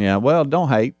thing. Yeah. Well, don't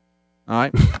hate. All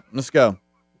right, let's go.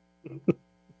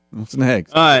 What's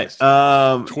next? All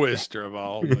right, Twister of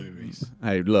all movies.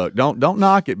 Hey, look, don't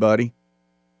knock it, buddy.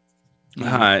 All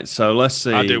right, so let's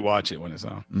see. I do watch it when it's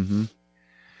on. Mm-hmm.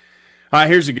 All right,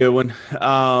 here's a good one.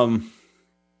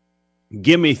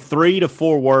 Give me 3 to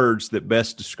 4 words that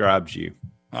best describes you.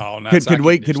 Oh, no! Could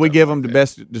we give them the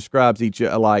best describes each?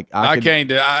 I can't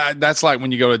do. That's like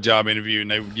when you go to a job interview and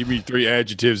they give me 3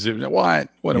 adjectives. What?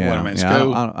 What am I in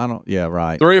school? I don't. Yeah,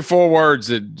 right. 3 or 4 words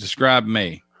that describe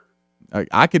me.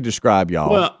 I could describe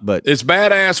y'all, but it's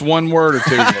badass. 1 word or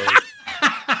 2 words.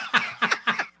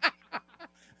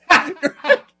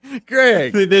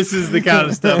 Greg, this is the kind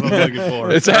of stuff I'm looking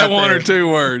for. It's that 1 or 2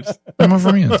 words. I'm a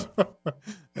friend.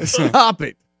 Stop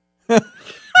it.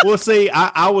 Well, see,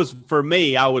 I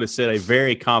would have said a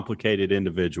very complicated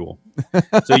individual.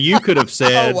 So you could have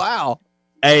said, "Oh wow,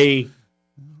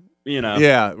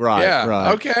 yeah, right, yeah,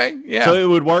 right, okay, yeah." So it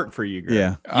would work for you, Greg.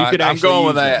 Yeah, you could. I'm going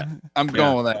with that. I'm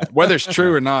going with that. Whether it's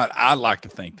true or not, I'd like to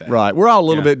think that. Right, we're all a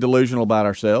little bit delusional about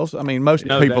ourselves. I mean, most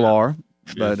people are.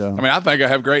 But I think I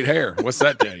have great hair. What's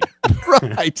that tell you?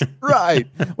 right.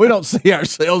 We don't see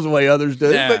ourselves the way others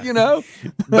do, but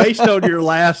based on your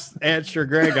last answer,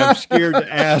 Greg, I'm scared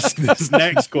to ask this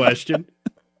next question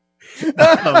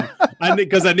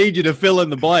because I need you to fill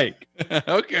in the blank.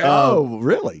 Okay. Oh,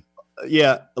 really?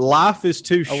 Yeah. Life is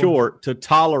too short to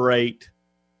tolerate.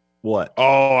 What?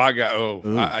 Oh,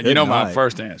 my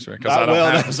first answer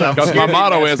because my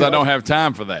motto is I don't have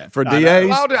time for that. For DAs,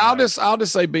 I'll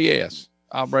just say BS.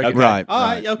 I'll break it down. Right. All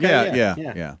right. Okay.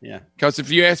 Yeah. Because if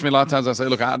you ask me a lot of times, I say,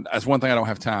 look, that's one thing I don't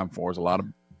have time for. Is I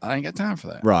ain't got time for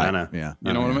that. Right. I know. Yeah.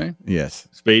 You know what I mean? Yes.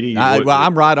 Speedy.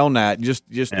 I'm right on that. Just.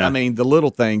 I mean, the little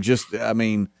thing.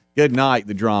 Good night.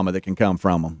 The drama that can come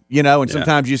from them. And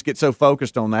sometimes you just get so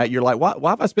focused on that, you're like, why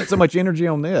have I spent so much energy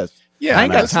on this? Yeah. I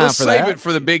ain't got time for that. Save it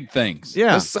for the big things.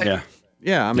 Yeah.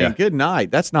 Yeah. I mean, good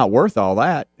night. That's not worth all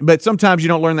that. But sometimes you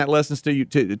don't learn that lesson till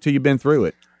you've been through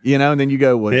it. And then you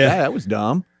go, well, that was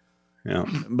dumb. Yeah.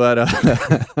 But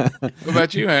what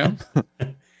about you, Ham?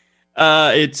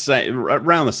 It's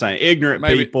around the same. Ignorant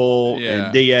people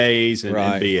and DAs and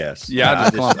BS. Yeah, I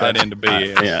just clump that into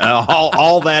BS.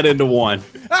 All that into one.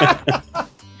 All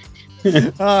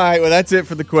right, well, that's it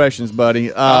for the questions,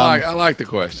 buddy. I like the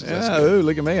questions. Ooh,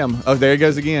 look at me. There he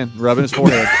goes again, rubbing his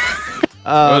forehead.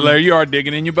 Well, there you are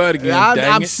digging in your butt again.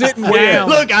 I'm sitting down.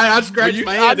 Look, I scratched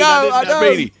my head. I know.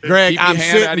 Speedy, Greg, I'm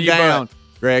sitting out of your down. butt.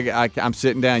 Greg, I'm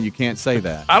sitting down. You can't say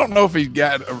that. I don't know if he's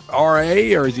got RA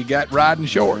or has he got riding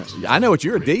shorts. I know what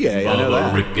you're a DA. I know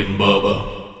that. Rick and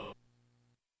Bubba.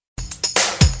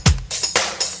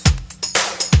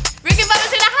 Rick and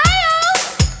Bubba's in Ohio.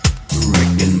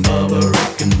 Rick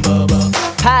and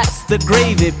Bubba. Pass the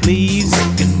gravy, please.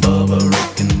 Rick and Bubba.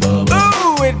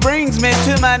 Ooh, it brings me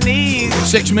to my knees.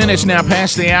 6 minutes now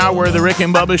past the hour of the Rick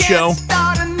and Bubba Show.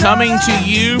 Coming to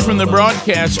you from the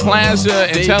Broadcast Plaza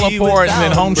and Teleport and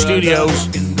then home studios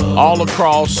all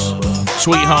across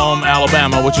Sweet Home,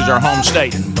 Alabama, which is our home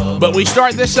state. But we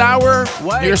start this hour,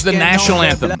 here's the national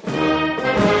anthem.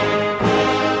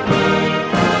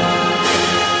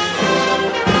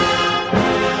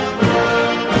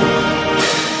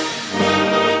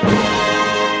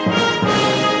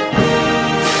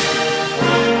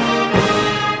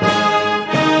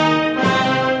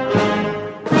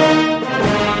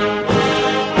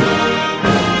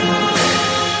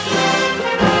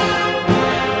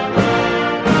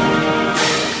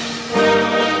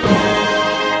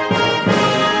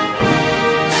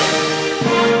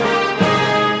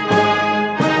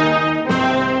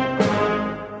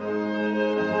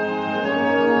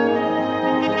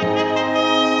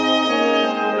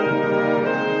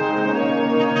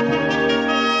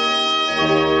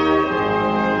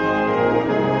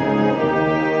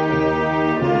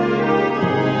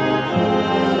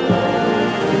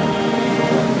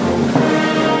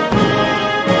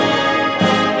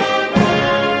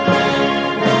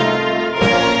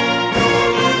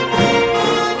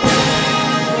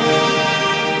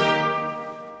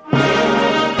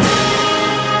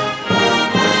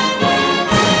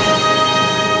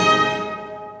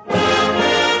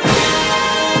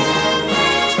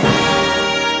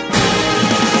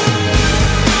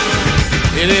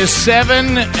 It is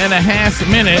 7.5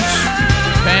 minutes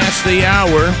past the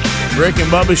hour. Rick and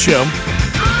Bubba Show.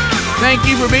 Thank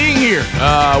you for being here.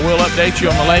 We'll update you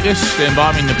on the latest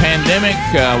involving the pandemic.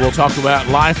 We'll talk about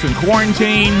life in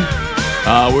quarantine.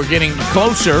 We're getting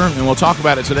closer, and we'll talk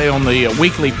about it today on the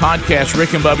weekly podcast,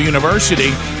 Rick and Bubba University.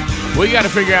 We got to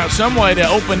figure out some way to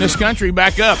open this country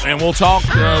back up, and we'll talk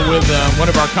with one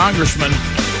of our congressmen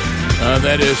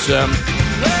that is,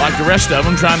 like the rest of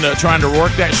them, trying to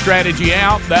work that strategy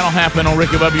out. That'll happen on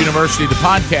Rick and Bubba University, the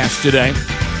podcast today.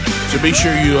 So be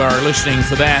sure you are listening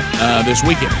for that this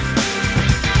weekend.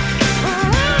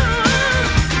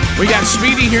 We got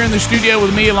Speedy here in the studio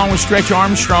with me, along with Stretch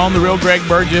Armstrong, the real Greg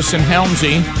Burgess, and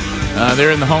Helmsy.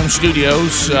 They're in the home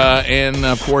studios. And,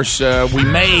 of course, we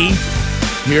may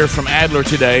hear from Adler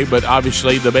today, but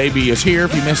obviously the baby is here.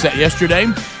 If you missed that yesterday,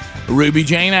 Ruby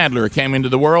Jane Adler came into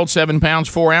the world, 7 pounds,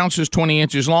 4 ounces, 20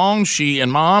 inches long. She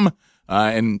and Mom,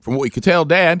 and from what we could tell,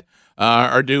 Dad,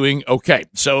 are doing okay.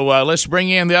 So let's bring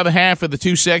in the other half of the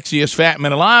two sexiest fat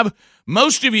men alive.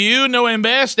 Most of you know him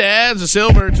best as the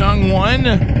silver-tongued one,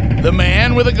 the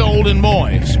man with a golden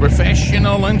voice,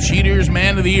 professional and cheaters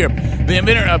man of the year, the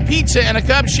inventor of pizza and a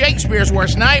cup, Shakespeare's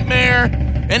worst nightmare,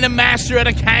 and the master of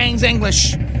the King's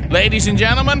English. Ladies and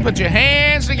gentlemen, put your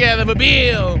hands together for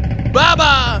Bill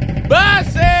Bubba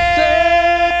Bussey!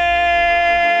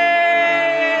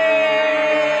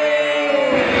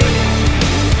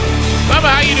 Bubba,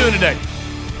 how you doing today?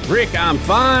 Rick, I'm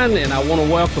fine, and I want to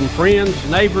welcome friends,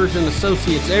 neighbors, and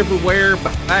associates everywhere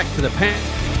back to the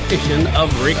passion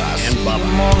of Rick and Bubba.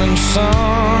 Morning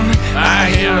sun, I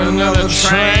hear another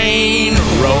train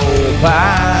roll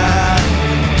by.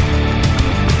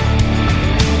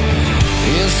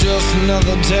 It's just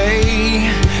another day.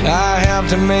 I have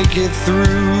to make it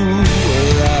through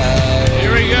life.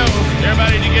 Here we go.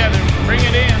 Everybody together. Bring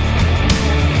it in.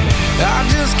 I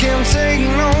just can't take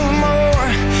no more.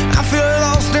 I feel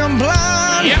lost and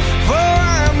blind. Yep. For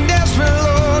I'm desperate,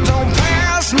 Lord, don't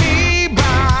pass me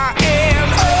by. And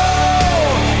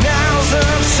oh, now's the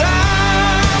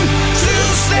time to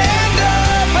stand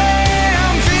up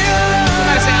and feel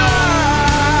alive.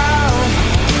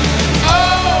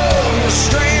 Oh, the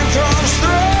strength runs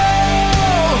through.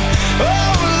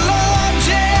 Oh, Lord,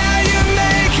 yeah, you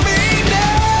make me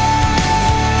know.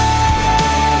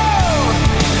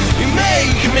 You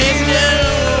make me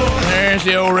know. There's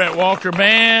the old Rhett Walker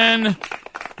Band.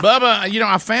 Bubba,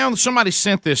 I found somebody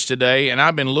sent this today, and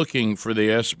I've been looking for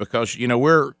this because,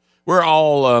 we're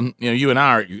all, you and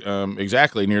I are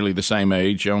exactly nearly the same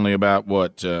age, only about,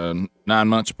 9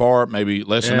 months apart, maybe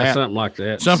less than that. Something like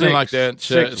that. Something like that.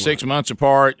 6 months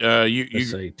apart.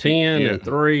 Let's see, 10 and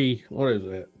 3. What is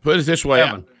that? Put it this way.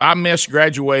 I missed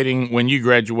graduating when you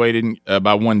graduated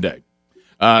by 1 day.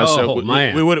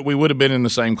 Man. We would have been in the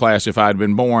same class if I had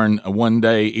been born one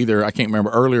day, either I can't remember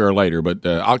earlier or later, but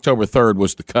October 3rd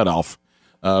was the cutoff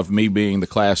of me being the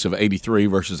class of 83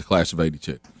 versus the class of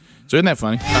 82. So isn't that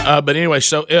funny? But anyway,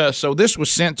 so this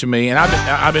was sent to me, and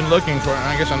I've been looking for.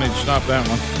 I guess I need to stop that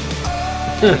one.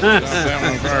 Stop that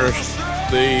one first.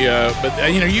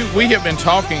 We have been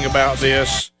talking about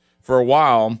this for a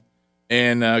while,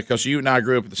 and because you and I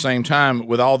grew up at the same time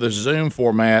with all this Zoom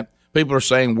format. People are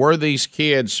saying, were these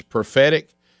kids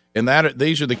prophetic? And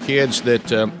these are the kids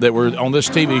that were on this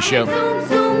TV show. Zoom,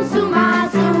 zoom, zoom, I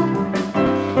zoom.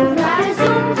 Everybody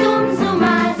zoom, zoom, zoom,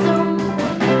 I zoom.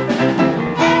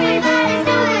 Everybody's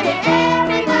doing it,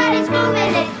 everybody's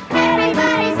moving it,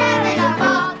 everybody's having a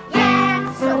ball,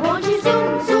 yeah. So won't you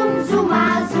zoom, zoom, zoom,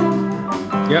 I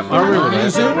zoom. Yep, I remember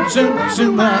that. Zoom, zoom,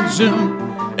 zoom, I zoom.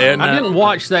 And, I didn't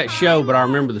watch that show, but I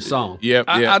remember the song. Yep.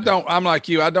 I'm like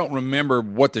you. I don't remember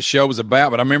what the show was about,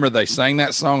 but I remember they sang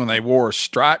that song and they wore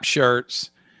striped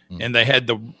shirts and they had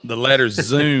the letters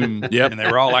Zoom. Yep. And they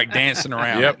were all like dancing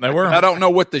around. Yep, they were. I don't know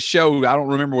what the show. I don't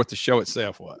remember what the show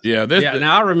itself was. Yeah.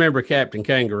 Now I remember Captain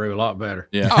Kangaroo a lot better.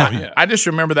 Yeah. Oh, yeah. I just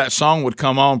remember that song would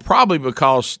come on probably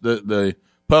because the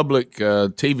public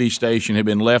TV station had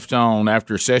been left on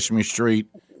after Sesame Street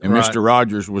and Right. Mr.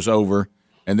 Rogers was over.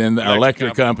 And then the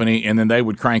electric company, and then they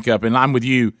would crank up. And I'm with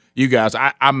you guys.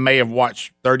 I may have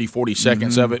watched 30, 40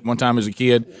 seconds of it one time as a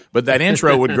kid, but that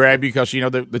intro would grab you because, the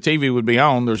TV would be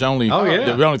on. There's only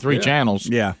there were only 3 channels.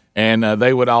 Yeah. And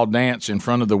they would all dance in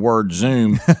front of the word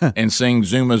Zoom and sing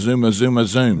Zuma, Zuma, Zuma,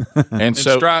 Zoom. And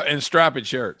so and striped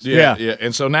shirts. Yeah.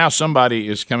 And so now somebody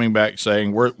is coming back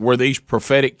saying, were these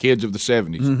prophetic kids of the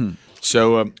 70s? Mm-hmm.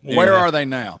 So Where are they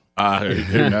now?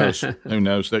 Who knows? Who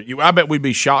knows? I bet we'd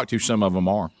be shocked who some of them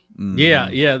are.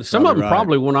 Yeah. Some of them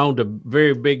probably went on to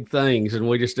very big things, and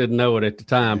we just didn't know it at the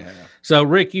time. So,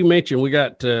 Rick, you mentioned we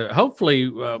got hopefully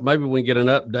maybe we can get an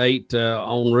update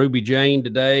on Ruby Jane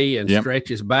today and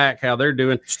Stretch's back, how they're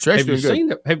doing. Have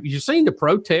you seen the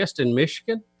protest in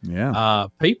Michigan? Yeah,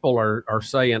 people are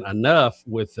saying enough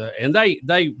with, and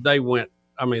they went.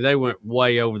 I mean, they went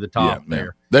way over the top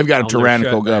there. They've got a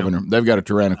tyrannical governor. They've got a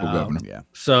tyrannical governor. Yeah.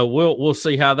 So we'll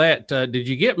see how that. Did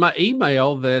you get my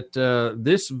email that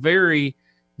this very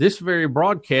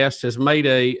broadcast has made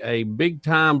a big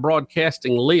time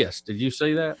broadcasting list? Did you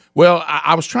see that? Well,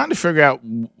 I was trying to figure out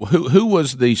who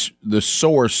was the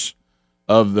source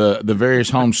of the various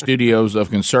home studios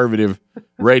of conservative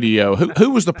radio. Who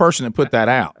was the person that put that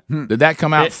out? Did that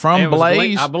come out from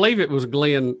Blaze? I believe it was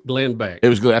Glenn Beck. It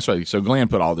was Glenn. That's right. So Glenn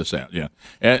put all this out. Yeah,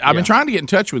 and I've been trying to get in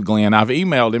touch with Glenn. I've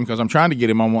emailed him because I'm trying to get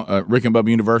him on Rick and Bubba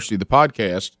University, the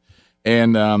podcast,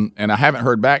 and I haven't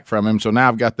heard back from him. So now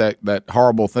I've got that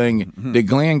horrible thing. Mm-hmm. Did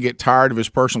Glenn get tired of his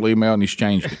personal email and he's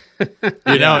changed it?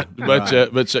 I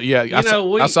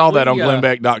saw that on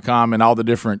GlennBeck.com and all the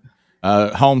different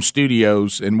home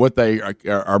studios and what they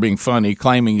are being funny,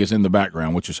 claiming is in the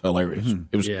background, which is hilarious. Mm-hmm.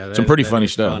 It was some pretty funny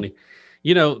stuff. Funny.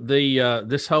 You know,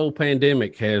 this whole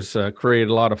pandemic has created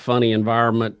a lot of funny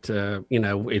environment.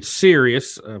 It's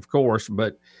serious, of course,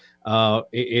 but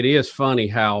it is funny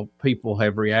how people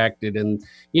have reacted, and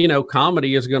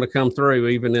comedy is going to come through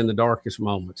even in the darkest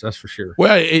moments. That's for sure.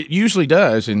 Well, it usually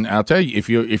does, and I'll tell you,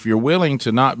 if you're willing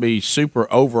to not be super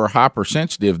over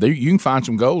hypersensitive, you can find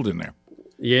some gold in there.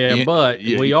 Yeah, but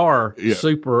we are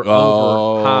super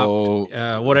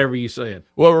over-hyped, whatever you said.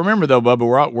 Well, remember, though,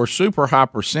 Bubba, we're super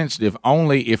hypersensitive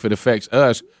only if it affects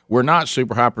us. We're not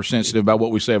super hypersensitive about what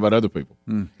we say about other people.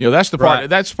 That's the part. Right.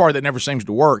 That's the part that never seems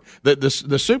to work.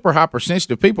 The super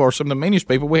hypersensitive people are some of the meanest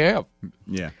people we have.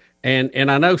 Yeah. And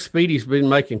I know Speedy's been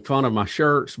making fun of my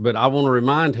shirts, but I want to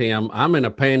remind him I'm in a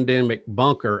pandemic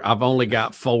bunker. I've only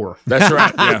got 4. That's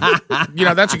right.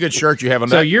 Yeah. That's a good shirt you have on.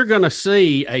 So you're going to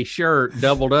see a shirt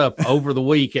doubled up over the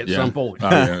week at some point.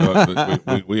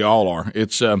 We all are.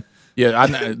 It's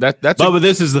that's. Bubba,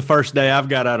 this is the first day I've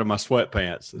got out of my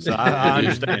sweatpants, so I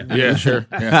understand. Yeah, sure.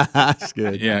 Yeah. That's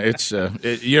good. Yeah, it's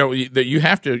you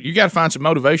got to find some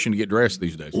motivation to get dressed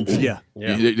these days. Yeah.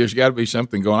 There's got to be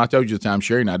something going. I told you the time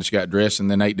Sherry and I just got dressed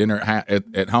and then ate dinner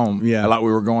at home. Yeah, like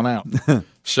we were going out.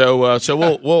 So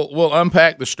we'll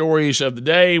unpack the stories of the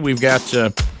day. We've got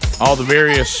all the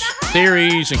various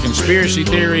theories and conspiracy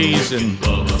theories and.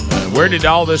 Where did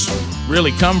all this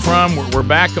really come from? We're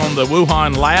back on the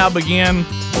Wuhan lab again.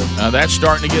 That's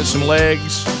starting to get some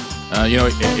legs.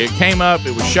 It came up,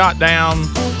 it was shot down,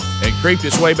 it creeped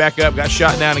its way back up, got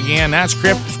shot down again. Now it's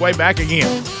crept its way back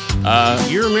again.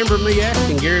 You remember me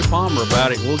asking Gary Palmer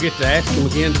about it. We'll get to ask him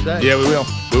again today. Yeah,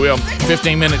 we will.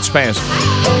 15 minutes past.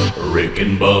 Rick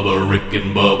and Bubba, Rick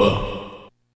and Bubba.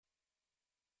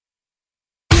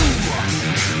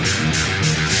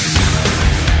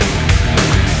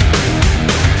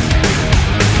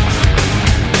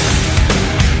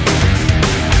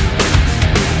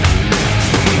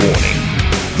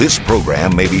 This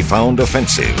program may be found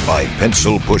offensive by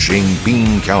pencil-pushing,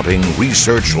 bean-counting,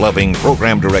 research-loving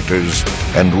program directors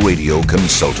and radio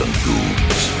consultant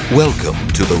gurus. Welcome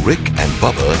to the Rick and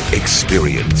Bubba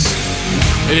Experience.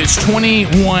 It is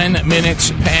 21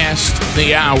 minutes past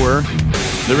the hour,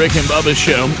 the Rick and Bubba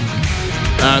Show.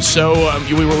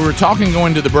 We were talking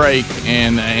going to the break,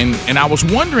 and I was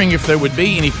wondering if there would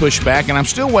be any pushback, and I'm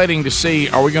still waiting to see,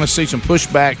 are we going to see some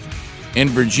pushback in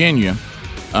Virginia?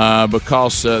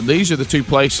 Because these are the two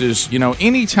places,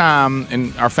 anytime,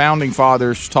 and our founding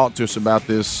fathers talked to us about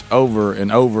this over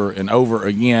and over and over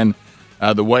again,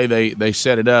 the way they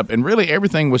set it up. And really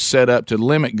everything was set up to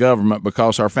limit government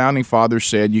because our founding fathers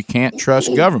said you can't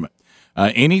trust government.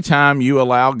 Anytime you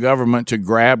allow government to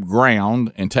grab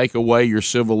ground and take away your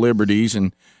civil liberties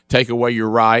and take away your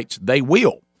rights, they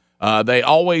will. They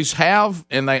always have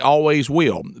and they always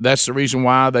will. That's the reason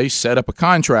why they set up a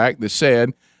contract that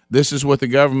said, this is what the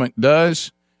government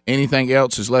does. Anything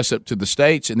else is left up to the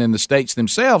states. And then the states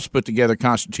themselves put together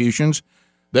constitutions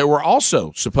that were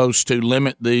also supposed to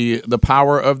limit the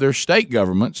power of their state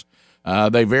governments.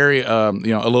 They vary, a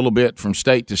little bit from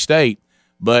state to state.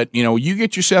 But, you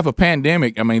get yourself a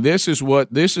pandemic. I mean, this is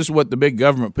what the big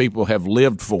government people have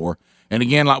lived for. And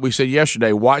again, like we said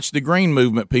yesterday, watch the green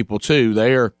movement people too.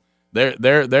 They're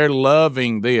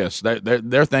loving this.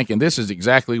 They're thinking this is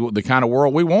exactly the kind of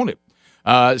world we wanted.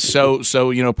 So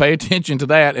pay attention to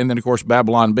that. And then, of course,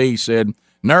 Babylon B said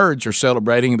nerds are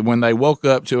celebrating when they woke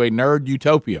up to a nerd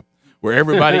utopia where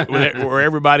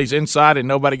everybody's inside and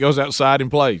nobody goes outside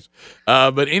and plays.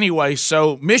 But anyway,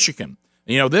 so Michigan,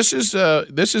 this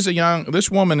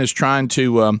woman is trying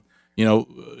to a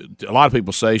lot of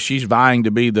people say she's vying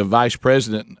to be the vice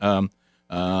president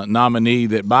nominee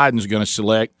that Biden's going to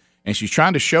select, and she's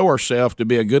trying to show herself to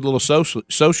be a good little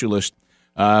socialist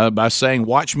by saying,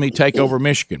 "Watch me take over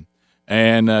Michigan."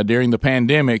 And during the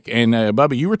pandemic, and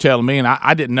Bubba, you were telling me, and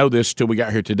I didn't know this till we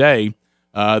got here today,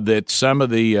 that some of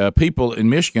the people in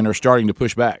Michigan are starting to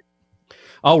push back.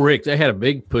 Oh, Rick, they had a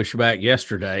big pushback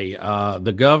yesterday.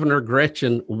 The governor,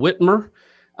 Gretchen Whitmer,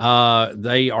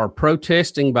 they are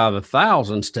protesting by the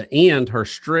thousands to end her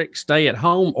strict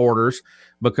stay-at-home orders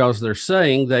because they're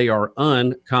saying they are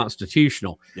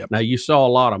unconstitutional. Yep. Now, you saw a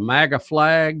lot of MAGA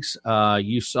flags.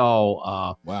 You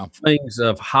saw things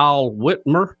of Heil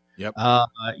Whitmer. Yep.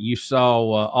 You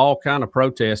saw all kind of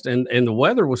protests, and the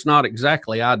weather was not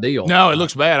exactly ideal. No, it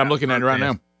looks bad. I'm looking at it right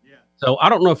now. So I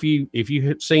don't know if you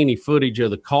see any footage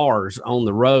of the cars on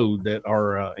the road that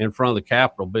are in front of the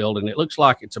Capitol building. It looks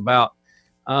like it's about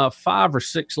 5 or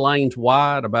 6 lanes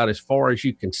wide, about as far as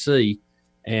you can see,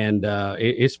 and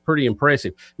it's pretty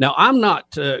impressive. Now, I'm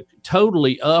not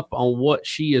totally up on what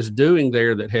she is doing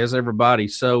there that has everybody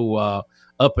so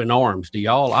up in arms. Do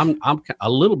y'all? I'm a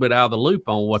little bit out of the loop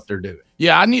on what they're doing.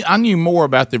 Yeah, I knew more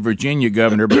about the Virginia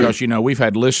governor because we've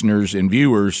had listeners and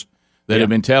viewers that have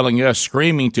been telling us,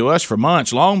 screaming to us for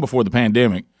months, long before the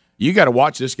pandemic, you got to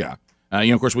watch this guy.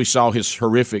 Of course, we saw his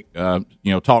horrific,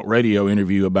 talk radio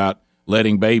interview about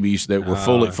letting babies that were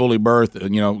fully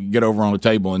birthed, get over on the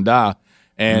table and die.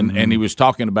 And he was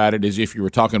talking about it as if you were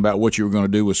talking about what you were going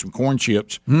to do with some corn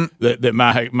chips that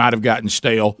might have gotten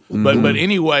stale. But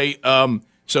anyway,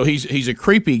 so he's a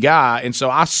creepy guy. And so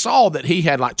I saw that he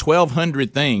had like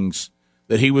 1,200 things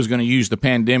that he was going to use the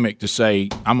pandemic to say,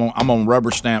 I'm gonna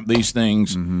rubber stamp these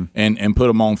things and put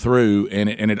them on through, and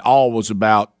it all was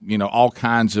about all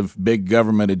kinds of big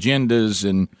government agendas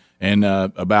and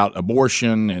about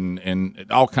abortion and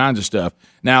all kinds of stuff.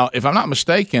 Now, if I'm not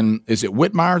mistaken, is it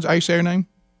Whitmire? How you say her name?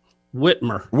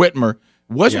 Whitmer.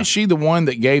 Wasn't she the one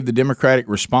that gave the Democratic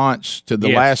response to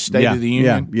the last State of the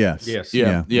Union? Yes.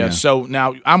 So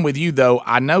now I'm with you, though.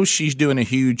 I know she's doing a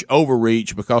huge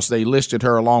overreach because they listed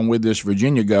her along with this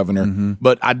Virginia governor,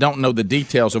 but I don't know the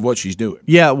details of what she's doing.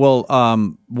 Yeah, well,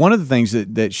 one of the things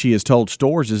that she has told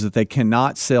stores is that they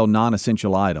cannot sell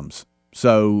non-essential items.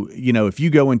 So, if you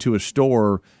go into a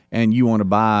store and you want to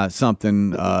buy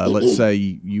something, let's say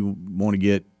you want to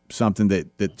get something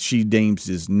that she deems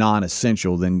is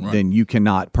non-essential, then you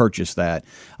cannot purchase that.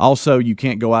 Also, you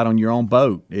can't go out on your own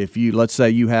boat. If let's say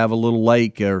you have a little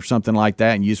lake or something like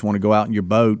that and you just want to go out in your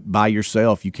boat by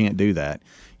yourself, you can't do that.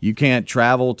 You can't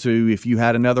travel if you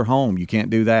had another home, you can't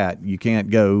do that. You can't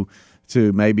go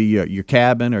to maybe your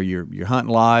cabin or your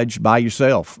hunting lodge by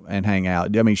yourself and hang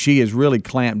out. I mean, she has really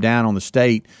clamped down on the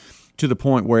state to the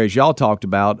point where, as y'all talked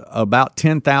about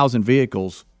 10,000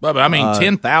 vehicles. But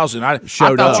 10,000. I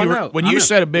showed up. When you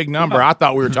said a big number, I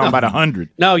thought we were talking about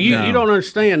 100. No, you don't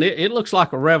understand. It looks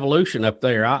like a revolution up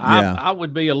there. I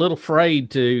would be a little afraid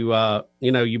to.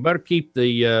 You better keep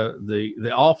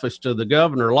the office to the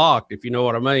governor locked, if you know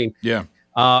what I mean. Yeah.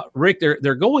 Rick,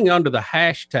 they're going under the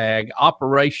hashtag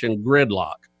Operation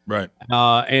Gridlock, right?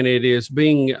 And it is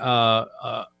being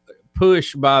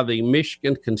pushed by the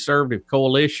Michigan Conservative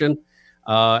Coalition.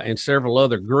 And several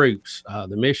other groups,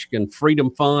 the Michigan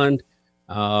Freedom Fund,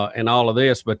 and all of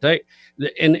this. But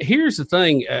and here's the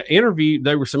thing: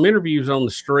 there were some interviews on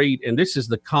the street, and this is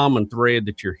the common thread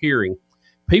that you're hearing.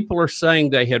 People are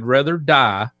saying they had rather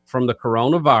die from the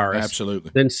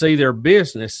coronavirus than see their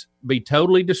business be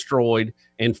totally destroyed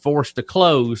and forced to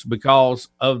close because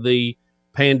of the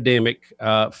pandemic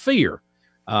fear.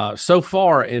 So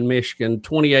far in Michigan,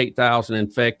 28,000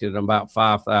 infected and about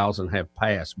 5,000 have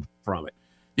passed from it.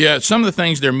 Yeah, some of the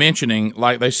things they're mentioning,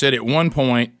 like they said at one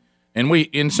point, and we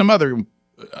in some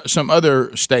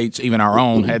other states, even our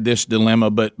own, had this dilemma,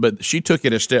 but she took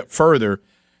it a step further.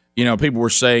 People were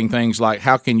saying things like,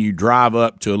 how can you drive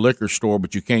up to a liquor store,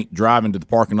 but you can't drive into the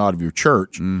parking lot of your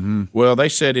church? Well, they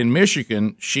said in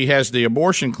Michigan, she has the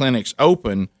abortion clinics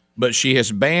open, but she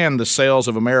has banned the sales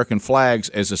of American flags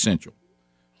as essential.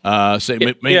 That's kind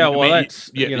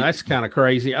of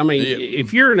crazy. I mean,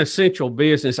 if you're an essential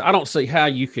business, I don't see how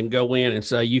you can go in and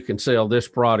say you can sell this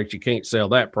product, you can't sell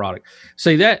that product.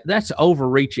 See, that's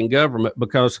overreaching government,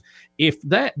 because if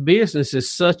that business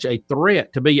is such a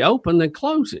threat to be open, then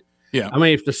close it. Yeah. I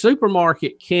mean, if the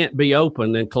supermarket can't be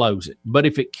open, then close it. But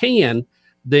if it can,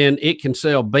 then it can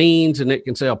sell beans and it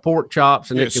can sell pork chops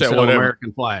and it can sell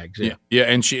American flags. Yeah.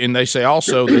 And they say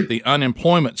also that the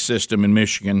unemployment system in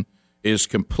Michigan is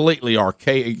completely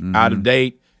archaic, out of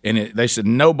date, and they said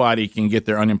nobody can get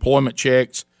their unemployment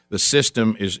checks. The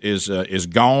system is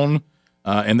gone.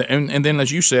 And then,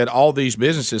 as you said, all these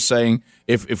businesses saying,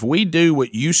 if we do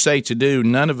what you say to do,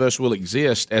 none of us will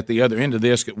exist at the other end of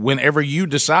this whenever you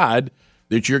decide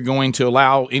that you're going to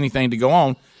allow anything to go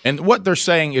on. And what they're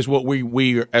saying is what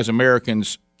we as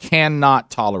Americans cannot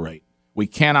tolerate. We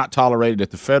cannot tolerate it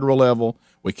at the federal level.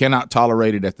 We cannot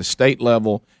tolerate it at the state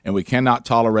level. And we cannot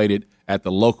tolerate it at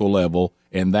the local level.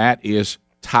 And that is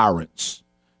tyrants,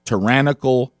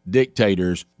 tyrannical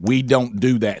dictators. We don't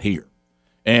do that here.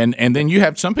 And then you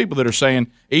have some people that are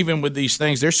saying, even with these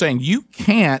things, they're saying you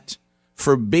can't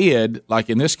forbid, like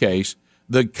in this case,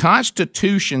 the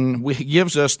Constitution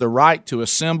gives us the right to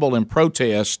assemble and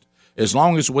protest as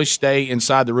long as we stay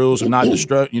inside the rules of not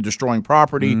destroying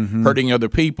property, hurting other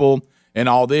people, and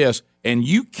all this. And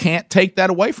you can't take that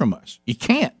away from us. You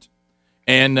can't.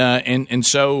 And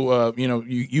so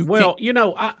you well,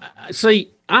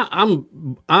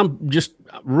 I'm just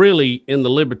really in the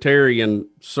libertarian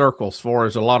circles as far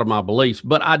as a lot of my beliefs,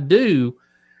 but I do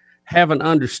have an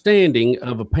understanding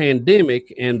of a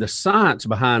pandemic and the science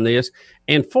behind this.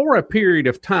 And for a period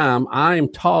of time, I am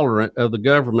tolerant of the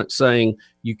government saying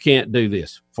you can't do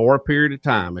this for a period of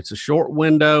time. It's a short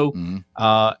window.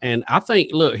 And I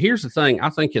think, look, here's the thing. I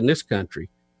think in this country,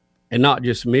 and not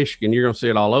just Michigan, you're going to see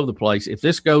it all over the place. If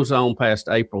this goes on past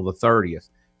April the 30th,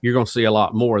 you're going to see a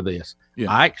lot more of this.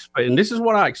 Yeah. And this is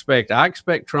what I expect. I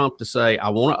expect Trump to say, I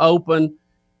want to open.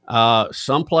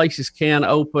 Some places can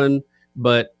open,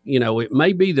 but, it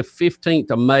may be the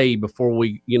 15th of May before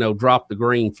we, drop the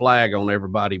green flag on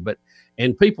everybody.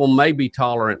 And people may be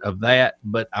tolerant of that,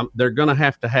 but they're going to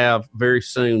have very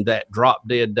soon that drop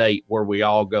dead date where we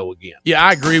all go again. Yeah,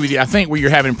 I agree with you. I think where you're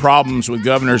having problems with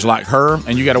governors like her,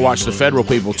 and you got to watch the federal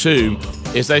people too,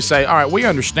 is they say, all right, we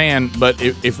understand, but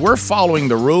if we're following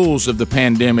the rules of the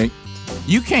pandemic,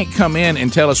 you can't come in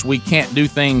and tell us we can't do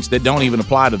things that don't even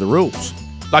apply to the rules.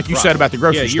 Like you said about the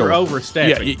grocery store. You're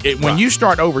overstepping. Yeah, when you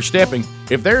start overstepping,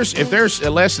 if there's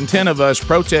less than 10 of us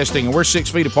protesting and we're 6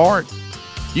 feet apart,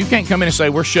 you can't come in and say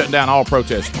we're shutting down all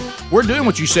protesting. We're doing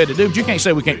what you said to do, but you can't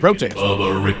say we can't protest.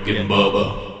 Bubba, Rick and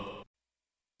Bubba.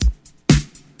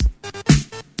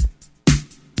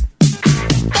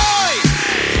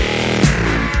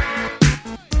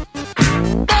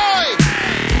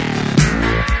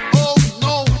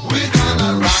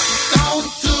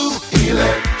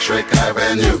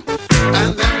 Avenue,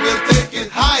 and then we'll take it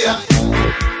higher.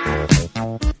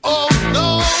 Oh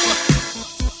no!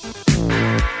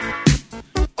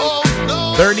 Oh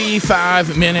no!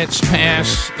 35 minutes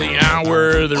past the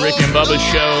hour, the Rick and Bubba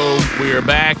Show. We are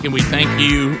back, and we thank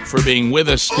you for being with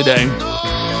us today.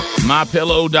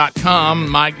 MyPillow.com,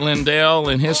 Mike Lindell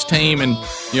and his team, and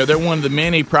they're one of the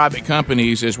many private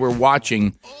companies as we're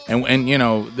watching, and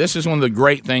this is one of the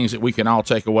great things that we can all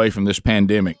take away from this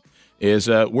pandemic. Is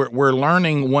we're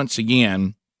learning once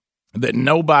again that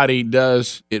nobody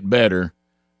does it better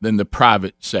than the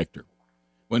private sector.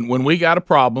 When we got a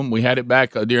problem, we had it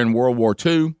back during World War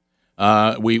II.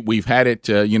 We've had it,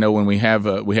 when we have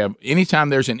anytime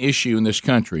there's an issue in this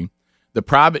country, the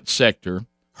private sector,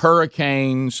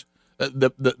 hurricanes,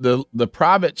 the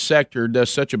private sector does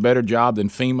such a better job than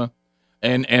FEMA,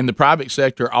 and the private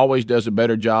sector always does a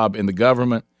better job in the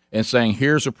government. And saying,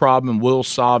 here's a problem, we'll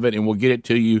solve it, and we'll get it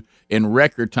to you in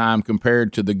record time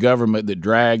compared to the government that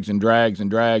drags and drags and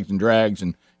drags and drags.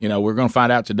 And, we're going to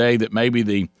find out today that maybe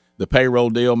the payroll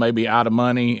deal may be out of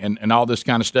money and all this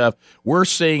kind of stuff. We're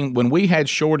seeing when we had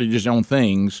shortages on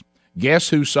things, guess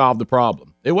who solved the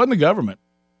problem? It wasn't the government,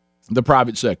 the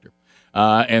private sector.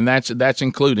 And that's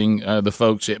including the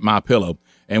folks at MyPillow.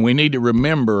 And we need to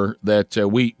remember that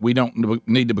we don't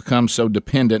need to become so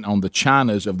dependent on the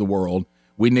Chinas of the world.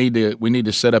 We need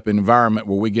to set up an environment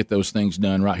where we get those things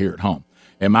done right here at home.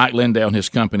 And Mike Lindell and his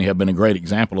company have been a great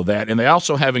example of that. And they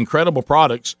also have incredible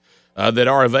products that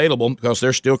are available because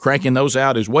they're still cranking those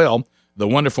out as well. The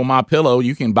wonderful MyPillow,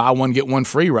 you can buy one, get one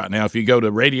free right now if you go to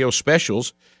radio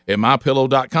specials at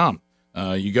MyPillow.com.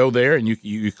 You go there and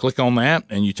you click on that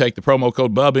and you take the promo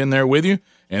code Bub in there with you.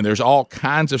 And there's all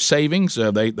kinds of savings.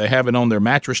 They have it on their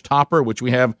mattress topper, which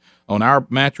we have on our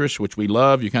mattress, which we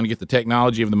love. You kind of get the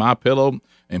technology of the MyPillow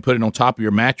and put it on top of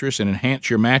your mattress and enhance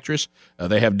your mattress.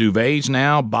 They have duvets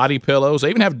now, body pillows. They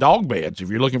even have dog beds. If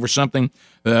you're looking for something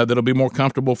that'll be more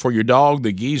comfortable for your dog,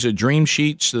 the Giza Dream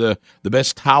Sheets, the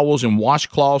best towels and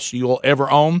washcloths you'll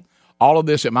ever own. All of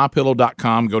this at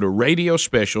MyPillow.com. Go to Radio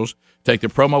Specials, take the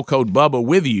promo code Bubba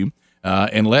with you,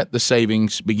 and let the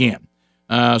savings begin.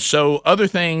 So other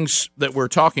things that we're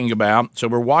talking about, so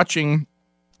we're watching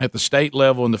at the state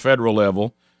level and the federal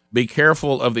level. Be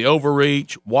careful of the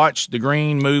overreach, watch the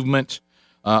green movement,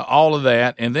 all of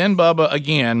that. And then, Bubba,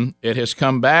 again, it has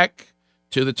come back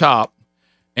to the top.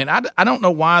 And I don't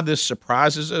know why this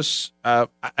surprises us.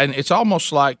 And it's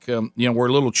almost like, we're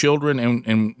little children,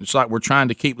 and it's like we're trying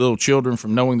to keep little children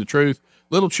from knowing the truth.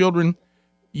 Little children,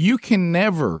 you can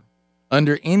never,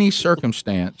 under any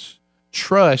circumstance,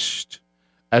 trust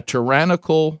a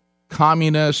tyrannical,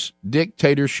 communist,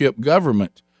 dictatorship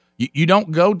government. You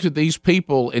don't go to these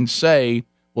people and say,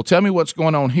 well, tell me what's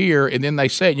going on here, and then they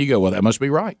say it, and you go, well, that must be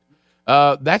right.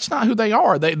 That's not who they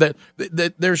are.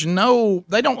 There's no.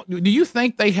 They don't. Do you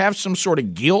think they have some sort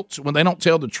of guilt when they don't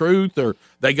tell the truth, or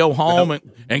they go home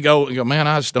and go, man,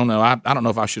 I just don't know. I don't know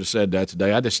if I should have said that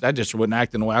today. I just wasn't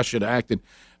acting the way I should have acted.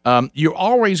 You're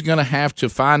always going to have to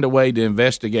find a way to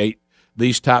investigate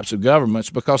these types of governments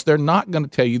because they're not going to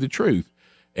tell you the truth.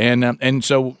 And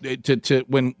so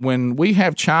when we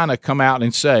have China come out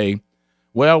and say,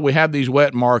 well, we have these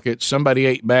wet markets, somebody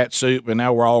ate bat soup, and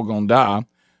now we're all going to die.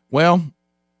 Well,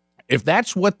 if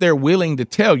that's what they're willing to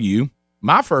tell you,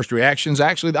 my first reaction is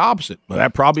actually the opposite. Well,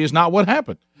 that probably is not what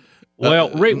happened. Well,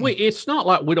 Rick, it's not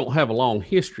like we don't have a long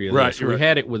history of this. We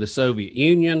had it with the Soviet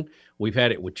Union. We've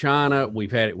had it with China.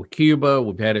 We've had it with Cuba.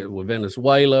 We've had it with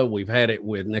Venezuela. We've had it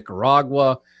with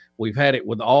Nicaragua. We've had it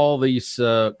with all these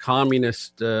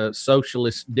communist,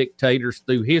 socialist dictators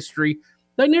through history.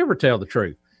 They never tell the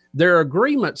truth. There are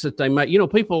agreements that they make.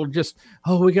 People just,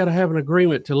 we got to have an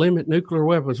agreement to limit nuclear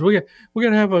weapons. We got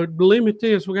to have a limit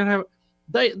this. We got to have.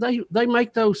 They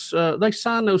make those. They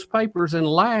sign those papers and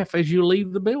laugh as you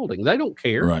leave the building. They don't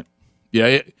care. Right.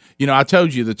 Yeah. I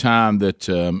told you the time that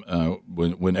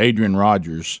when Adrian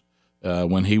Rogers,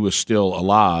 when he was still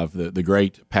alive, the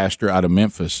great pastor out of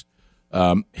Memphis,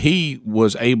 he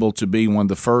was able to be one of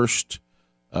the first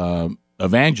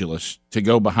evangelists to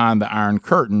go behind the Iron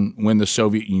Curtain when the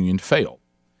Soviet Union failed.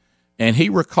 And he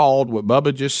recalled what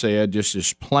Bubba just said, just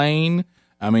as plain,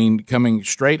 coming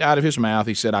straight out of his mouth.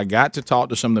 He said, I got to talk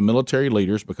to some of the military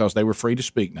leaders because they were free to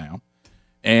speak now.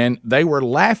 And they were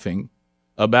laughing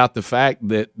about the fact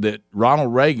that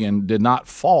Ronald Reagan did not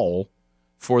fall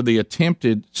for the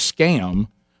attempted scam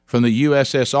from the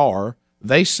USSR.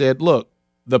 They said, look,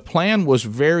 the plan was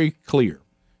very clear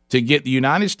to get the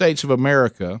United States of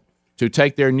America to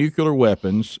take their nuclear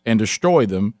weapons and destroy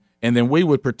them, and then we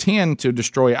would pretend to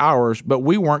destroy ours, but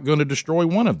we weren't going to destroy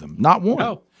one of them, not one.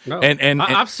 No. And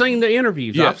I've seen the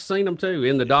interviews. Yeah. I've seen them too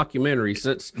in the documentary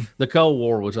since the Cold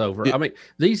War was over. Yeah.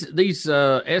 These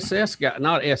SS guys,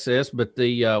 not SS, but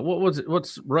the what was it?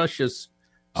 What's Russia's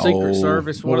Secret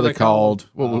Service? What are they called?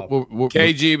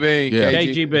 KGB. Yeah.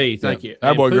 KGB. Thank you.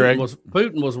 That boy, Greg.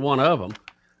 Putin was one of them.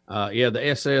 The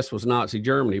SS was Nazi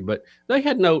Germany, but they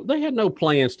had no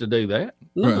plans to do that.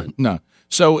 None. No.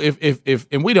 So if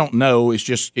and we don't know, it's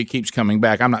just it keeps coming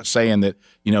back. I'm not saying that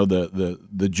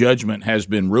the judgment has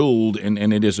been ruled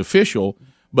and it is official,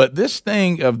 but this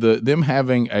thing of them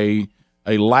having a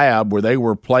lab where they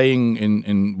were playing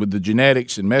in with the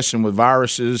genetics and messing with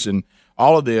viruses and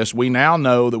all of this, we now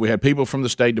know that we had people from the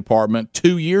State Department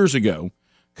 2 years ago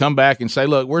come back and say,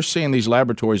 look, we're seeing these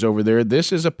laboratories over there.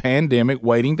 This is a pandemic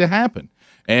waiting to happen.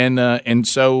 And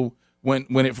so when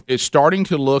it's starting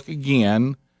to look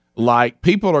again like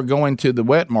people are going to the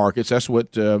wet markets, that's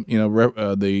what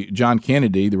the John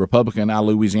Kennedy, the Republican out of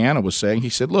Louisiana, was saying. He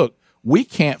said, look, we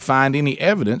can't find any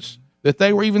evidence that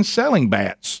they were even selling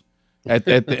bats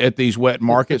at these wet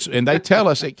markets, and they tell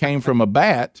us it came from a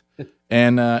bat.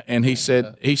 And he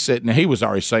said now he was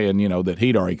already saying that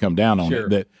he'd already come down on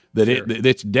it, that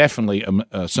it's definitely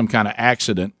some kind of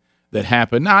accident that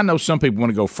happened. Now I know some people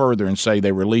want to go further and say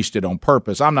they released it on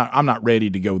purpose. I'm not ready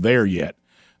to go there yet.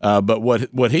 But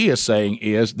what he is saying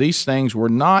is these things were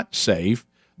not safe.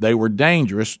 They were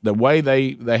dangerous. The way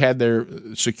they had their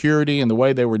security and the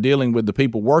way they were dealing with the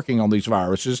people working on these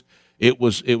viruses, it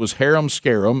was harem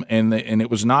scarum, and it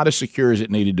was not as secure as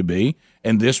it needed to be.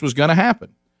 And this was going to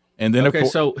happen. And then, okay,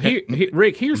 so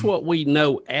Rick, here's what we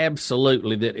know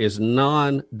absolutely that is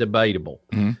non-debatable.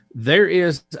 Mm-hmm. There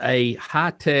is a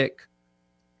high-tech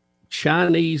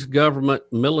Chinese government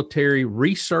military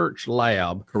research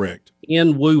lab, correct,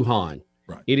 in Wuhan.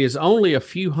 Right. It is only a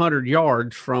few hundred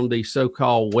yards from the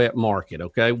so-called wet market.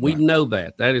 Okay, we know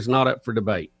that is not up for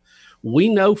debate. We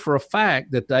know for a fact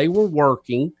that they were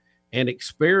working and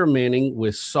experimenting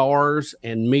with SARS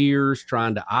and MERS,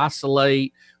 trying to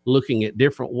isolate, looking at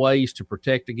different ways to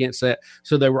protect against that.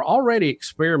 So they were already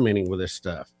experimenting with this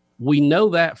stuff. We know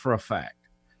that for a fact.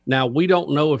 Now, we don't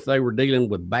know if they were dealing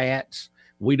with bats.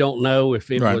 We don't know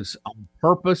if it was on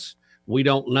purpose. We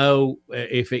don't know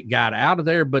if it got out of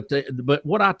there. But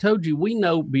what I told you, we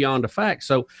know beyond a fact.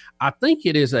 So I think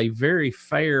it is a very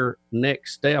fair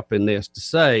next step in this to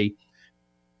say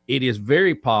it is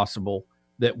very possible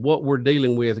that what we're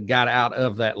dealing with got out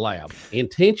of that lab.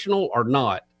 Intentional or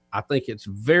not, I think it's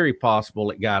very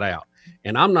possible it got out.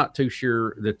 And I'm not too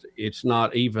sure that it's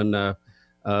not even a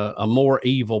more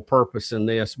evil purpose in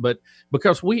this, but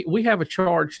because we have a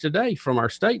charge today from our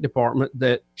State Department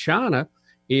that China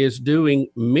is doing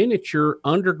miniature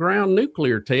underground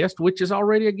nuclear tests, which is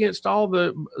already against all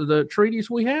the treaties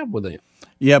we have with them.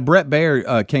 Yeah, Brett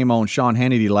Baer came on Sean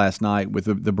Hannity last night with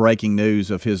the breaking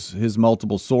news of his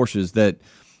multiple sources that,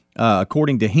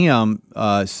 according to him,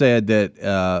 said that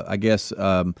I guess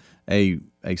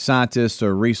a scientist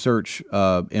or research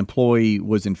employee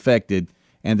was infected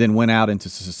and then went out into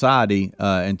society,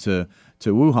 into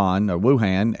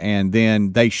Wuhan, and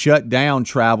then they shut down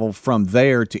travel from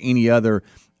there to any other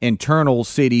internal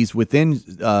cities within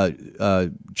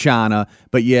China,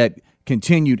 but yet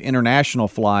continued international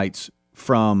flights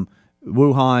from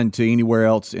Wuhan to anywhere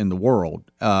else in the world.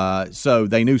 So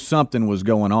they knew something was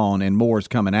going on and more is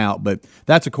coming out, but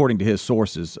that's according to his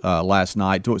sources last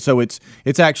night. So it's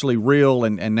actually real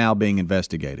and now being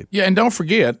investigated. Yeah, and don't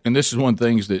forget, and this is one of the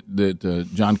things that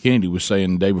John Kennedy was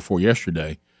saying the day before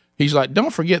yesterday, he's like,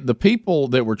 don't forget the people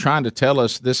that were trying to tell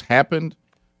us this happened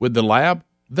with the lab,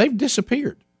 they've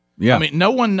disappeared. Yeah. I mean, no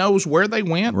one knows where they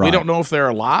went. Right. We don't know if they're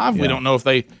alive. Yeah. We don't know if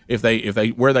they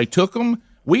where they took them.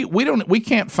 We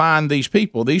can't find these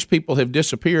people. These people have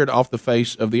disappeared off the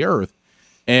face of the earth.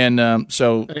 And and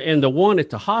the one at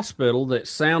the hospital that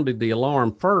sounded the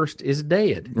alarm first is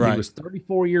dead. Right. He was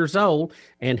 34 years old,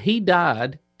 and he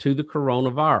died to the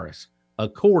coronavirus,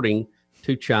 according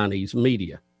to Chinese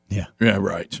media. Yeah. Yeah.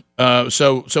 Right.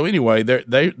 So anyway,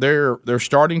 they're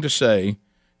starting to say,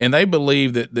 and they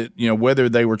believe that whether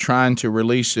they were trying to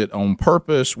release it on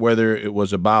purpose, whether it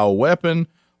was a bioweapon,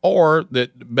 or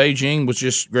that Beijing was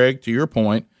just, Greg, to your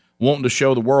point, wanting to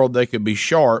show the world they could be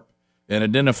sharp and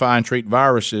identify and treat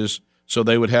viruses, so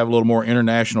they would have a little more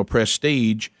international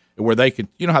prestige, where they could,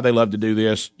 you know how they love to do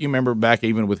this. You remember back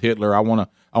even with Hitler, I want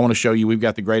to show you we've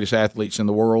got the greatest athletes in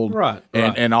the world, right?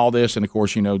 And all this, and of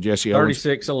course Jesse Owens,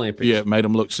 36 Olympics, yeah, made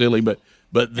them look silly, but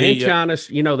and China's,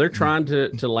 they're trying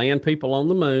to land people on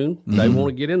the moon. Mm-hmm. They want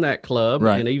to get in that club,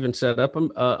 right, and even set up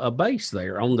a base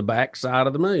there on the back side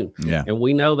of the moon. Yeah, and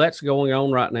we know that's going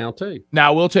on right now too. Now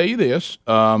I will tell you this: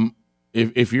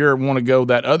 if you want to go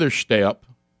that other step,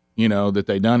 that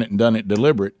they done it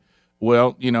deliberate.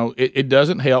 Well, it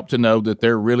doesn't help to know that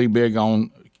they're really big on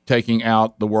taking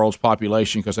out the world's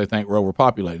population because they think we're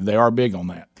overpopulated. They are big on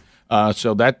that.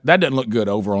 So that doesn't look good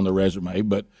over on the resume,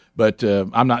 but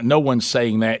I'm not. No one's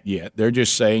saying that yet. They're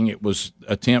just saying it was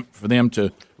an attempt for them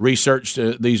to research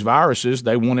these viruses.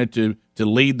 They wanted to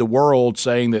lead the world,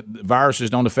 saying that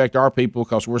viruses don't affect our people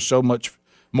because we're so much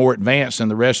more advanced than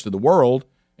the rest of the world.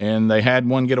 And they had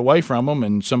one get away from them,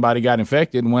 and somebody got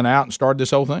infected and went out and started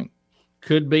this whole thing.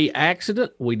 Could be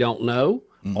accident. We don't know.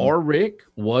 Mm-hmm. Or, Rick,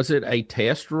 was it a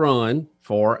test run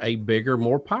for a bigger,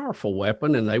 more powerful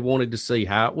weapon, and they wanted to see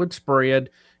how it would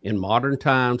spread in modern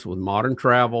times with modern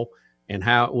travel and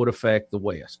how it would affect the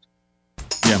West?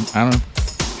 Yeah, I don't know.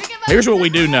 Here's what we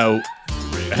do know.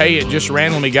 Hey, it just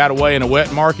randomly got away, and a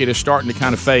wet market is starting to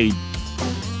kind of fade.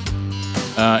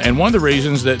 And one of the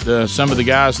reasons that some of the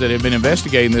guys that have been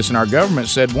investigating this in our government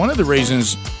said one of the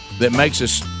reasons that makes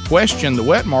us question the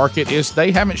wet market is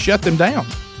they haven't shut them down.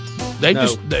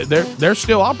 They're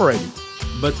still operating.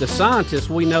 But the scientists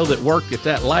we know that worked at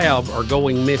that lab are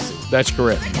going missing. That's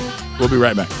correct. We'll be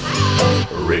right back.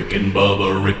 Rick and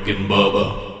Bubba, Rick and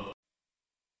Bubba.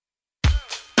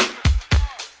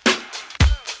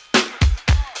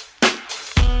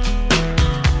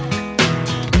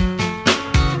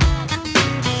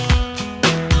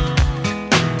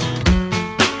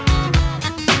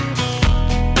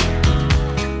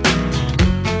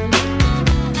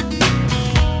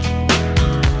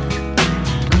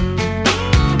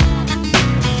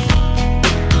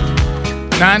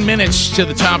 9 minutes to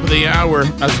the top of the hour.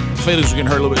 I feel this was going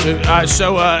to hurt a little bit too.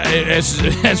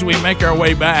 As we make our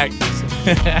way back,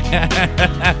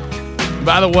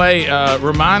 by the way,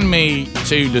 remind me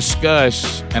to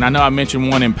discuss, and I know I mentioned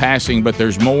one in passing, but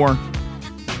there's more.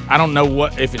 I don't know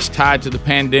if it's tied to the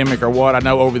pandemic or what. I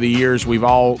know over the years we've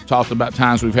all talked about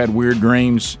times we've had weird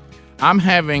dreams. I'm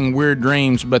having weird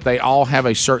dreams, but they all have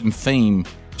a certain theme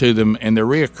to them, and they're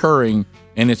reoccurring,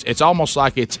 and it's almost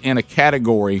like it's in a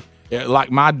category.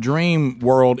 Like my dream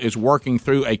world is working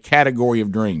through a category of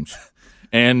dreams,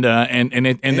 and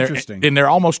they're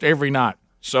almost every night.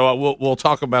 So we'll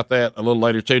talk about that a little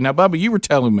later too. Now, Bubba, you were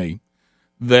telling me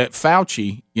that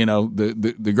Fauci,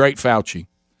 the great Fauci,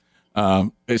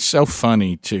 it's so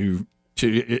funny to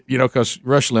because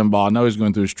Rush Limbaugh, I know he's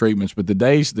going through his treatments, but the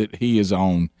days that he is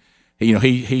on,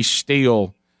 he's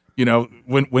still You know,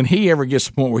 when he ever gets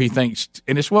to the point where he thinks,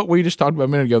 and it's what we just talked about a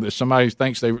minute ago, that somebody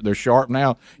thinks they're sharp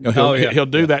now, you know, he'll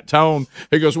do that tone.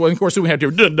 He goes, well, of course, we have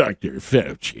to Dr.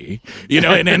 Fauci, you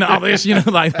know, and then all this, you know,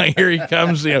 like here he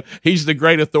comes, you know, he's the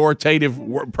great authoritative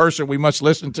person we must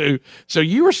listen to. So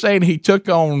you were saying he took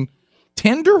on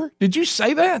Tinder? Did you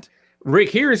say that? Rick,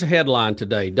 here is a headline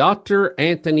today. Dr.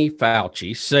 Anthony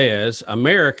Fauci says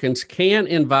Americans can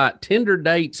invite Tinder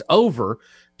dates over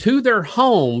to their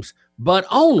homes, but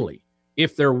only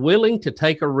if they're willing to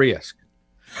take a risk.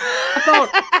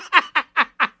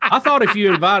 I thought if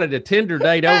you invited a Tinder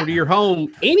date over to your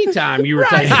home, anytime you were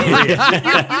taking a risk.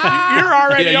 You're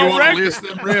already on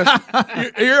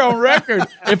record. You're on record.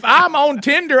 If I'm on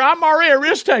Tinder, I'm already a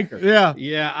risk taker.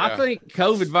 Yeah, I think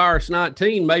COVID virus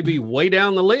 19 may be way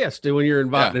down the list when you're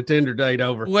inviting a Tinder date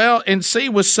over. Well, and see,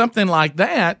 with something like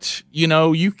that, you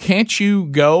know, you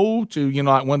go to, you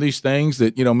know, like one of these things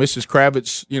that, you know, Mrs.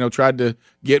 Kravitz, you know, tried to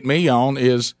get me on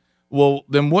is, well,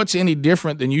 then what's any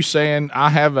different than you saying I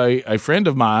have a friend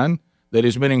of mine that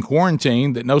has been in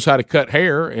quarantine that knows how to cut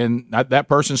hair, and that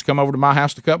person's come over to my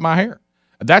house to cut my hair?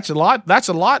 That's a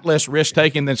lot less risk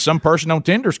taking than some person on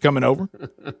Tinder's coming over.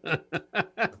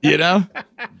 You know,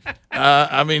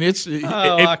 I mean,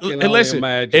 I can listen.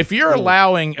 imagine. If you're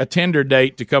allowing a Tinder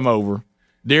date to come over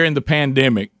during the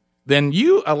pandemic, then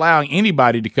you allowing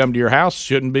anybody to come to your house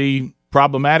shouldn't be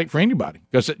problematic for anybody,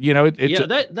 because you know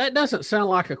that doesn't sound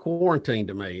like a quarantine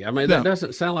to me. I mean, that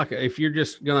doesn't sound like if you're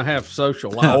just going to have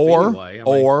social life anyway.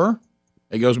 Or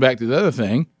it goes back to the other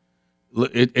thing.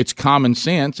 It's common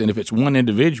sense, and if it's one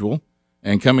individual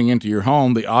and coming into your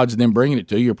home, the odds of them bringing it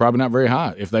to you are probably not very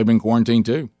high if they've been quarantined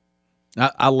too.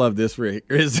 I love this, Rick.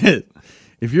 Is it?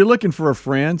 If you're looking for a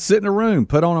friend, sit in a room,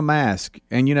 put on a mask,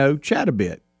 and you know, chat a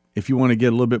bit. If you want to get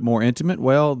a little bit more intimate,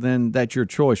 well, then that's your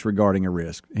choice regarding a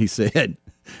risk, he said.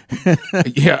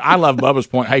 Yeah, I love Bubba's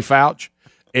point. Hey, Fauci,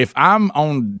 if I'm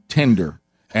on Tinder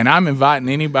and I'm inviting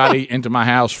anybody into my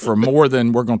house for more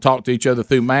than we're going to talk to each other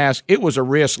through masks, it was a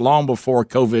risk long before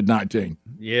COVID-19.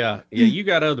 Yeah, you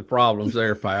got other problems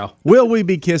there, pal. Will we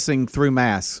be kissing through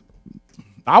masks?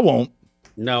 I won't.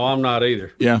 No, I'm not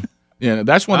either. Yeah,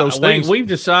 that's one of those things. We've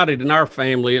decided in our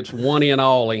family it's one in,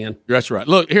 all in. That's right.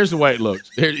 Look, here's the way it looks.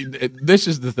 This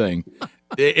is the thing.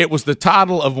 It was the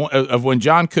title of when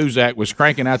John Cusack was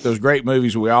cranking out those great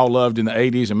movies we all loved in the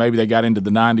 80s, and maybe they got into the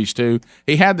 90s too.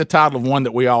 He had the title of one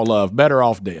that we all love, Better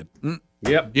Off Dead.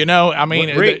 Yep. You know, I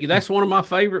mean, Rick, that's one of my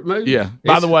favorite movies. Yeah.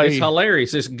 By the way, it's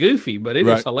hilarious. It's goofy, but it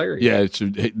is hilarious. Yeah.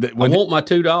 I want my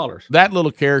 $2. That little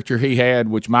character he had,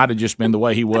 which might have just been the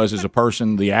way he was as a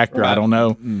person, the actor, I don't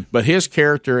know. But his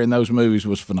character in those movies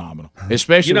was phenomenal,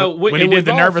 especially when he did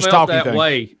the nervous talking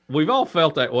thing. We've all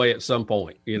felt that way at some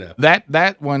point, you know.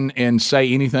 That one in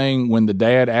Say Anything, when the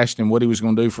dad asked him what he was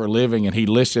going to do for a living, and he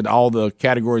listed all the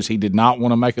categories he did not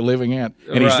want to make a living at,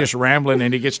 and he's just rambling,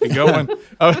 and he gets to going.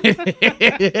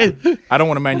 I don't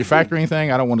want to manufacture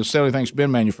anything. I don't want to sell anything that's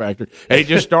been manufactured. And he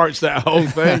just starts that whole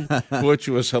thing, which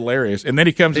was hilarious. And then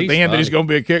he comes at the end that he's going to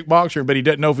be a kickboxer, but he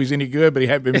doesn't know if he's any good, but he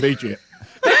hasn't been beat yet.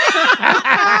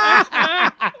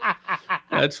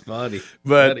 That's funny.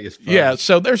 But that is funny. Yeah,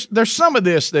 so there's some of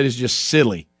this that is just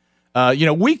silly. You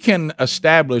know, we can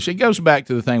establish, it goes back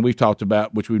to the thing we've talked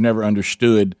about, which we've never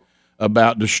understood,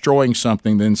 about destroying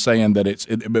something, then saying that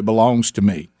it belongs to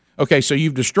me. Okay, so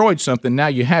you've destroyed something, now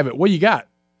you have it. What do you got?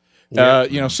 Yeah.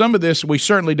 You know, some of this, we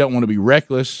certainly don't want to be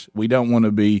reckless. We don't want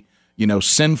to be, you know,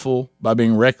 sinful by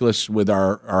being reckless with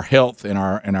our health and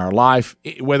our life,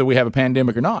 whether we have a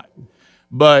pandemic or not.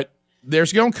 But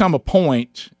there's going to come a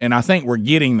point, and I think we're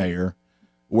getting there,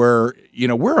 where, you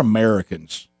know, we're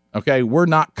Americans, okay? We're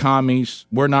not commies.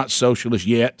 We're not socialists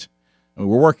yet. We're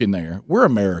working there. We're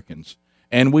Americans.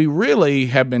 And we really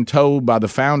have been told by the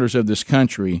founders of this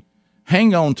country,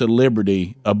 hang on to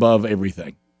liberty above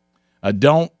everything.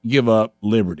 Don't give up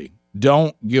liberty.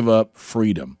 Don't give up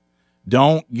freedom.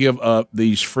 Don't give up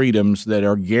these freedoms that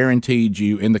are guaranteed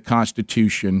you in the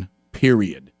Constitution,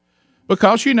 period.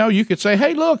 Because, you know, you could say,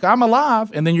 hey, look, I'm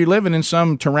alive, and then you're living in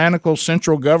some tyrannical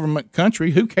central government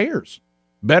country. Who cares?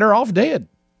 Better off dead.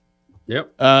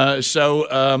 Yep.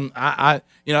 I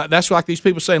you know, that's like these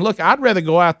people saying, look, I'd rather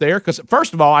go out there because,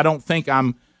 first of all, I don't think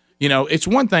you know, it's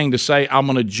one thing to say I'm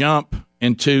going to jump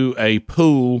into a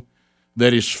pool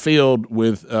that is filled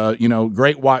with, you know,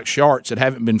 great white sharks that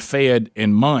haven't been fed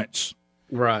in months.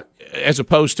 Right. As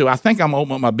opposed to, I think I'm going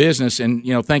to open up my business and,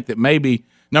 you know, think that maybe,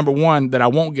 number one, that I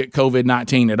won't get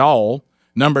COVID-19 at all.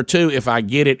 Number two, if I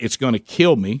get it, it's going to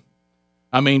kill me.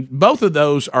 I mean, both of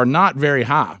those are not very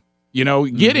high. You know,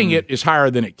 getting it is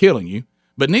higher than it killing you,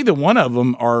 but neither one of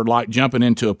them are like jumping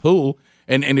into a pool.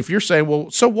 And if you're saying, well,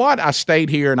 so what? I stayed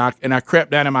here and I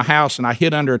crept down in my house and I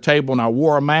hid under a table and I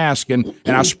wore a mask and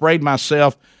I sprayed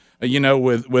myself,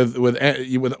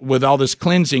 with all this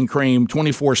cleansing cream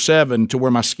 24/7 to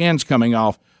where my skin's coming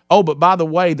off. Oh, but by the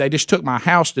way, they just took my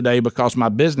house today because my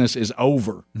business is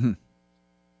over. Mm-hmm.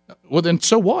 Well, then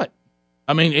so what?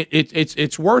 I mean,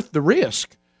 it's worth the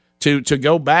risk to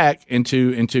go back and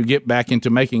to get back into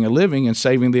making a living and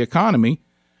saving the economy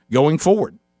going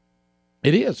forward.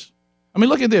 It is. I mean,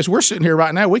 look at this. We're sitting here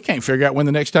right now. We can't figure out when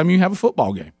the next time you have a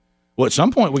football game. Well, at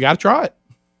some point, we got to try it.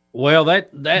 Well,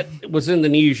 that was in the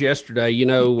news yesterday.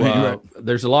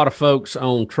 There's a lot of folks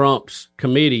on Trump's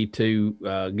committee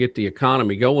to get the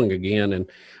economy going again. And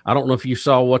I don't know if you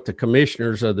saw what the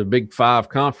commissioners of the Big Five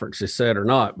conferences said or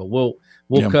not, but we'll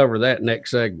cover that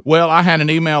next segment. Well, I had an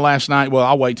email last night. Well,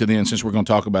 I'll wait till then since we're going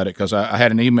to talk about it, because I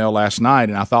had an email last night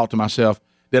and I thought to myself,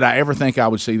 did I ever think I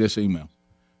would see this email?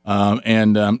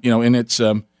 And it's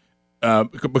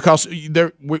because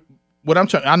what I'm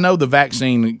talking. I know the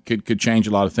vaccine could change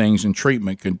a lot of things, and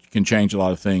treatment can change a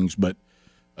lot of things, but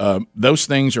those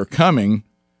things are coming.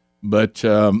 But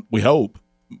we hope.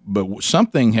 But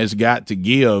something has got to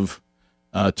give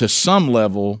to some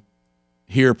level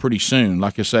here pretty soon.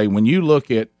 Like I say, when you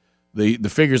look at the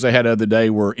figures they had the other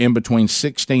day, were in between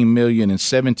 16 million and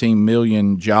 17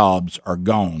 million jobs are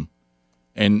gone.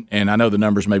 And I know the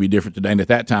numbers may be different today. And at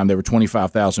that time, there were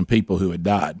 25,000 people who had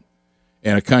died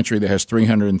in a country that has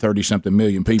 330-something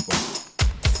million people.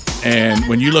 And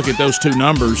when you look at those two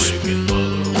numbers,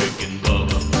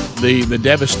 the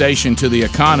devastation to the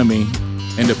economy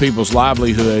and to people's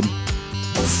livelihood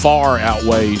far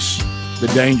outweighs the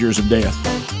dangers of death.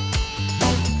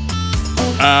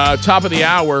 Top of the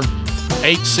hour,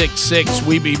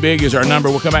 866-WE-BE-BIG is our number.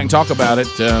 We'll come back and talk about it.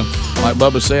 Like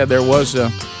Bubba said, there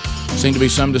seemed to be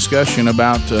some discussion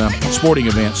about sporting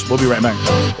events. We'll be right back.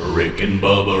 Rick and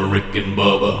Bubba, Rick and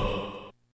Bubba.